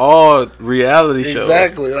 and they were all reality shows.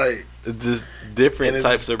 exactly, like Just different and it's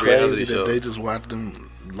types of crazy reality that shows. they just watch them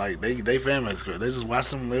like they family. They just watch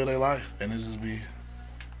them live their life, and it just be.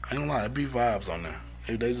 I ain't gonna lie, it be vibes on there.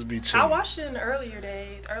 They just be chilling. I watched it in earlier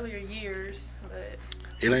years, but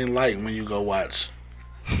It ain't like when you go watch,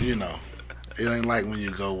 you know, it ain't like when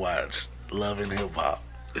you go watch Love and Hip Hop.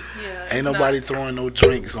 yeah. Ain't nobody throwing no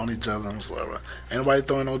drinks on each other. I'm sorry. Ain't nobody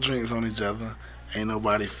throwing no drinks on each other. Ain't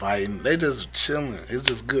nobody fighting. They just chilling. It's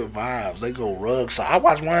just good vibes. They go rug shop. I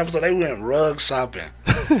watched one episode. They went rug shopping.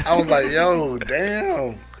 I was like, yo,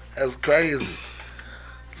 damn, that's crazy.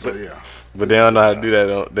 So yeah. But they don't know how to do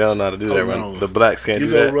that. They don't know how to do that. Oh, Run. no. The blacks can't You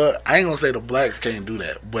do go that. rug. I ain't gonna say the blacks can't do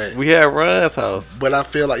that, but We had Ron's house. I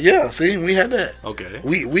feel like see, we had that. Okay.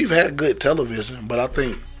 We've had good television, but I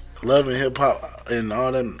think Love and Hip Hop and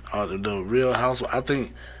all that, the Real House. I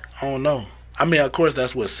don't know. I mean, of course,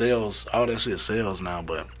 that's what sells. All that shit sells now,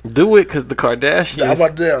 but Do it because the Kardashians.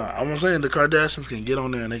 I'm saying the Kardashians can get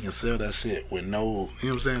on there and they can sell that shit with no, you know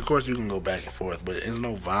what I'm saying? Of course, you can go back and forth, but it's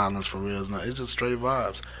no violence for real. It's just straight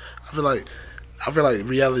vibes. I feel like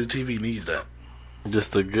reality TV needs that,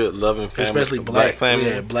 Just a good loving family. especially a black family.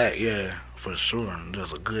 Yeah, black, yeah, for sure.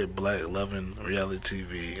 Just a good black loving reality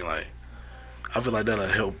TV. Like, I feel like that'll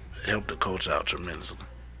help the culture out tremendously.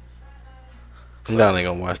 Y'all ain't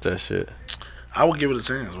gonna watch that shit. I would give it a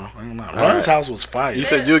chance, bro. I ain't know. All Run's right. house was fire. You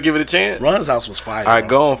said you would give it a chance? Run's house was fire. All right,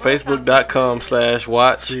 bro. go on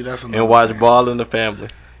Facebook.com/watch See, that's another and watch thing. Ball in the Family.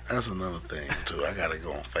 That's another thing too. I gotta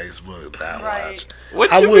go on Facebook. That Right. watch.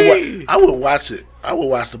 What I you would. mean? I would watch it. I would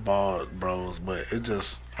watch the Ball Bros, but it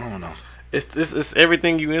just. I don't know. It's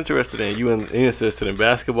everything you interested in. You interested in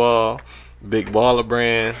basketball, big baller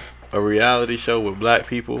brand, a reality show with black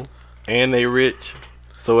people, and they rich.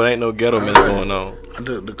 So it ain't no ghetto mess going on.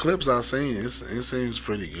 The clips I've seen, it seems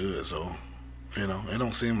pretty good. So, it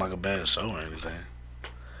don't seem like a bad show or anything.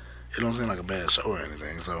 It don't seem like a bad show or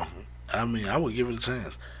anything. So, I mean, I would give it a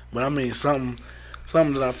chance. But I mean, something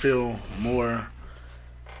that I feel more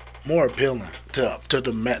appealing to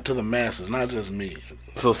the masses, not just me.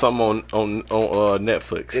 So something on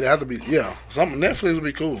Netflix. It have to be something. Netflix would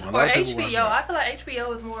be cool. A or lot of people watch HBO. that. I feel like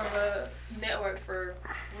HBO is more of a network for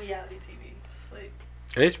reality TV. It's like,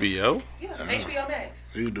 HBO? yeah, HBO Max.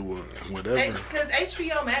 You do whatever. Because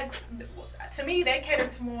HBO Max, to me, they cater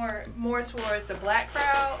to more towards the black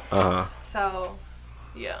crowd. Uh-huh. So,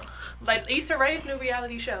 yeah, like Issa Rae's new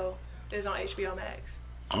reality show is on HBO Max.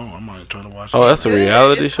 Oh, I might try to watch. Oh, it. that's a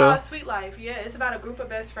reality it's show? called Sweet Life. Yeah, it's about a group of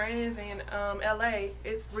best friends in LA.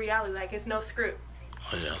 It's reality, like it's no script.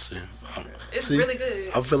 Oh yeah, see. It's See, really good.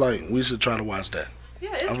 I feel like we should try to watch that.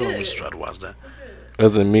 Yeah, it's I feel good. like we should try to watch that. It's good.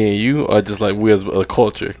 As in me and you, or just like we as a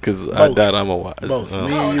culture? Because I Both. doubt I'm going to watch. Both. Me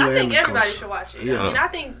Oh, and you I and think the everybody culture. should watch it. Yeah. I mean, I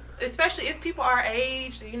think especially it's people our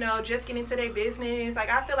age, just getting into their business. Like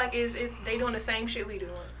I feel like it's they doing the same shit we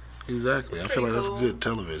doing. Exactly. I It's feel like pretty that's cool. good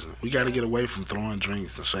television. We got to get away from throwing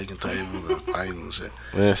drinks and shaking tables and fighting and shit.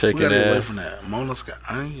 Man, We shaking got to get away ass. from that. Mona Scott.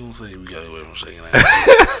 I ain't gonna say we got to get away from shaking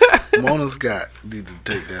ass. Mona Scott need to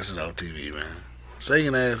take that shit off TV, man.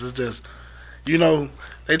 Shaking ass is just,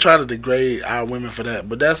 they try to degrade our women for that,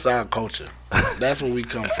 but that's our culture. That's where we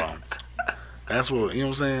come from. That's what, you know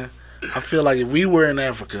what I'm saying? I feel like if we were in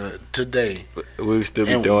Africa today, We would still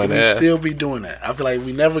be and doing we that. still be doing that. I feel like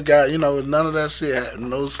we never got, none of that shit,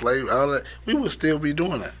 no slave, all that. We would still be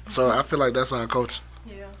doing that. So I feel like that's our culture.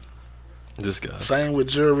 Yeah. This guy. Same with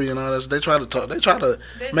jewelry and all that. They try to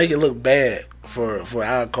make it look bad for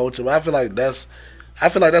our culture. But I feel like that's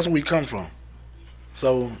where we come from.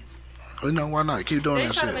 So why not keep doing They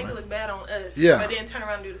that try shit, to make man. it look bad on us. Yeah. But then turn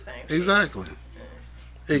around and do the same. Shit. Exactly.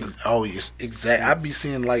 Exactly. I be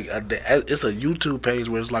seeing like it's a YouTube page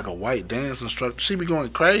where it's like a white dance instructor. She be going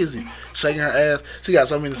crazy, shaking her ass. She got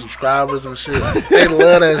so many subscribers and shit. They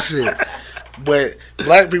love that shit. But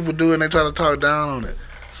black people do it and they try to talk down on it.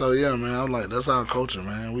 So yeah, man, I'm like, that's our culture,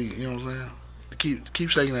 man. You know what I'm saying? Keep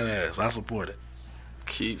shaking that ass. I support it.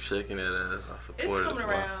 Keep shaking that ass. I It's support it coming as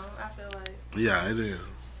well. around, I feel like. Yeah, it is.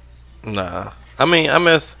 Nah, I mean, I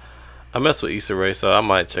mess with Issa Rae, so I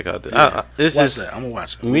might check out this. Yeah. It's Watch just that. I'm gonna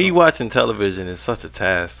watch it. me watching television is such a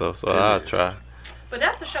task, though. So I'll is. try. But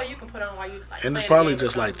that's a show you can put on while you like. And it's playing probably the game or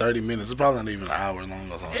just like something. 30 minutes. It's probably not even an hour long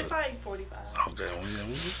or something. It's like 45. Okay, well,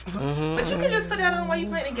 yeah. Mm-hmm. But you can just put that on while you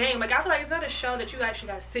playing the game. Like, I feel like it's not a show that you actually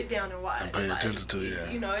got to sit down and watch. And pay Like, attention to, yeah.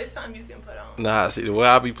 You know, it's something you can put on. Nah, see the way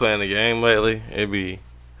I be playing the game lately, every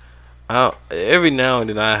now and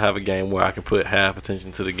then I have a game where I can put half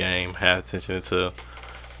attention to the game, half attention to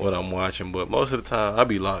what I'm watching. But most of the time, I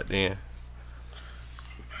be locked in.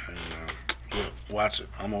 Yeah, watch it.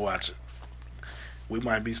 I'm gonna watch it. We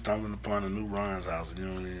might be stumbling upon a new Ron's house. You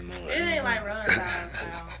don't even know It ain't like Ron's house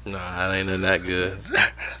now. Nah, it ain't nothing that good.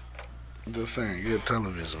 Just saying, good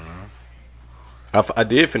television, man. I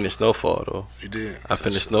did finish Snowfall though. You did. I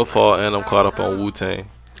finished Snowfall and I'm caught up on Wu Tang.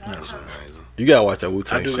 That's amazing. You gotta watch that Wu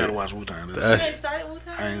Tang I do shit. gotta watch Wu-Tang. You That's- ain't started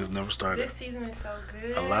Wu-Tang? I ain't never started. This season is so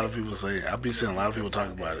good. A lot of people say, I've been seeing a lot of people talk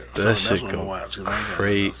about it. So That that's shit what I'm gonna go watch. 'Cause I ain't got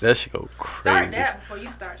crazy. nothing else. That shit go Start crazy. that before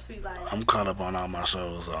you start Sweet Life. I'm caught up on all my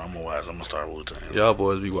shows, so I'm gonna watch. I'm gonna start Wu-Tang. Y'all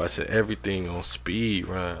boys be watching everything on speed,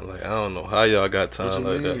 right? Like I don't know how y'all got What you time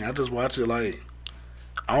like mean? that. I just watch it like,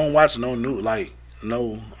 I don't watch no new, like,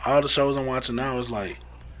 no, all the shows I'm watching now is like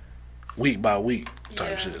week by week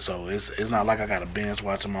type Yeah. shit. So it's not like I gotta binge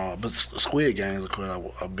watch them all. But Squid Games, of course,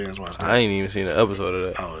 I binge watch that. I ain't even seen an episode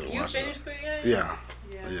of that. Oh, You watch finished Squid Game? Yeah,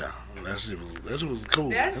 Yeah. yeah. That shit was cool.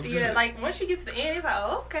 That's, It's yeah, good. like once you get to the end, it's like,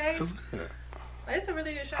 oh, okay. It's good. It's a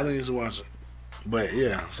really good show. I think you should watch it. But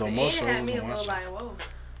yeah, so the most end shows had me a I'm little watching. like, whoa.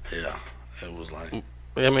 Yeah, it was like,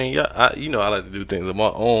 I mean, yeah, I like to do things at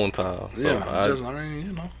my own time. So yeah.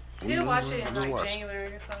 We He'll just- watch it in just like watch.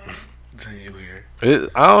 January or something. January.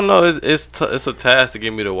 I don't know. It's a task to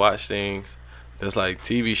get me to watch things. It's like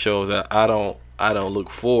TV shows that I don't look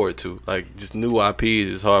forward to. Like just new IPs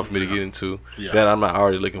is hard for me to get into Yeah. that I'm not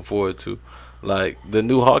already looking forward to. Like the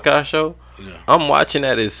new Hawkeye show. Yeah. I'm watching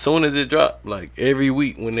that as soon as it dropped. Like every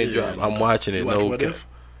week when it Yeah, drop, I'm watching it. You watch No, What If?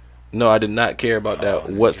 no, I did not care about that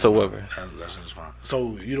Oh, whatsoever. That's just fine.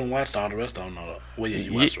 So you don't watch all the rest of them, no? Well, yeah,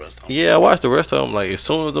 you watch the rest of them. Yeah, I watched the rest of them. Like as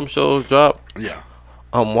soon as them shows drop, Yeah.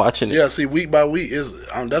 I'm watching it. Yeah, see, week by week is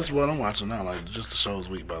that's what I'm watching now. Like just the shows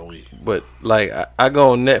week by week. But like I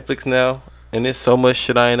go on Netflix now, and there's so much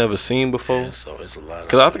shit I ain't ever seen before. Yeah, so it's a lot.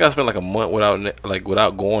 Cause I think I spent like a month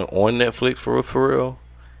without going on Netflix for real.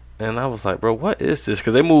 And I was like, bro, what is this?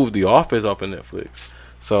 Cause they moved The Office off of Netflix,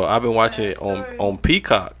 so I've been watching it on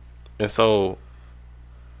Peacock, and so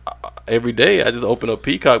every day I just open up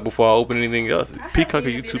Peacock before I open anything else. Peacock or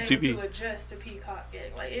YouTube TV. To adjust to Peacock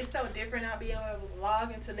yet. Like it's so different not being able to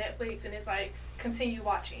log into Netflix and it's like continue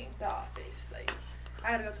watching The Office. Like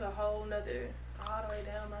I gotta go to a whole nother all the way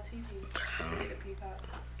down my TV to get the Peacock.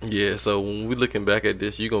 Yeah, so when we looking back at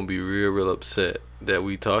this, you're gonna be real upset that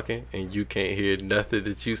we talking and you can't hear nothing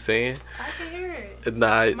that you saying. I can hear it.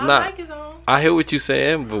 Nah. Mic is on. I hear what you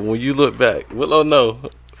saying, but when you look back, Willow, no.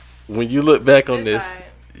 When you look back on It's this, alright.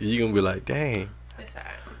 you gonna be like, dang. It's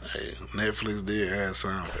alright. Hey, Netflix did add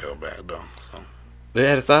Seinfeld back though. So They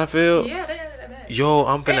had a Seinfeld? Yeah, they added that back. Yo,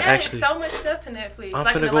 I'm They finna added actually. so much stuff to Netflix. I'm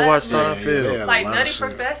like finna the go watch last Seinfeld. they had a like lot of Nutty shit.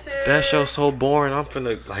 Professor. That show's so boring. I'm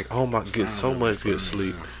finna, like, oh my, get so much good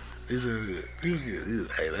sleep. He said,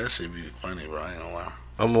 hey, that shit be funny, bro. I ain't gonna lie.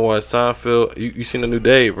 I'm gonna watch Seinfeld. You seen the new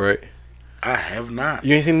Dave, right? I have not.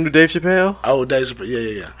 You ain't seen the new Dave Chappelle? Oh, Dave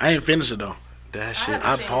Chappelle. Yeah. I ain't finished it though. That I shit, haven't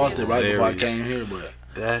I seen paused it right before I hilarious. came here, but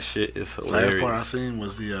that shit is last part I hilarious. seen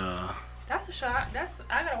was the That's a show. I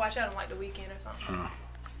gotta watch that on like the weekend or something.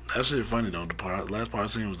 that shit funny though. Last part I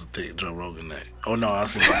seen was the thick Joe Rogan neck. Oh no, I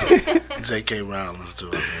seen J.K. Rowling too.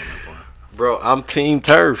 I seen that part. Bro, I'm Team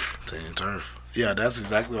Turf. Team Turf. Yeah, that's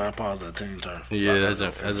exactly why I paused at Team Turf. So I Yeah, gotta that's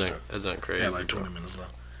go finish that. crazy. Yeah, like 20 minutes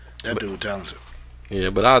left. That dude talented. Yeah,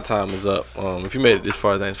 but our time is up. If you made it this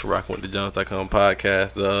far, thanks for rocking with the Jones.com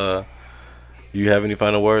podcast. You have any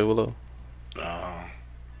final words, Willow?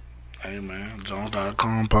 Hey man,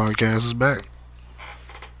 Jones.com podcast is back.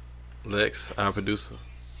 Lex, our producer.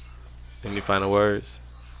 Any final words?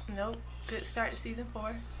 Nope. Good start to season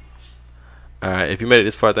 4. All right. If you made it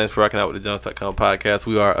this far, thanks for rocking out with the Jones.com podcast.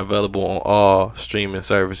 We are available on all streaming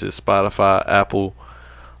services: Spotify, Apple,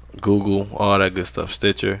 Google, all that good stuff,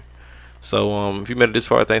 Stitcher. So if you made it this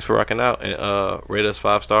far, thanks for rocking out, and rate us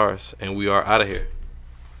 5 stars, and we are out of here.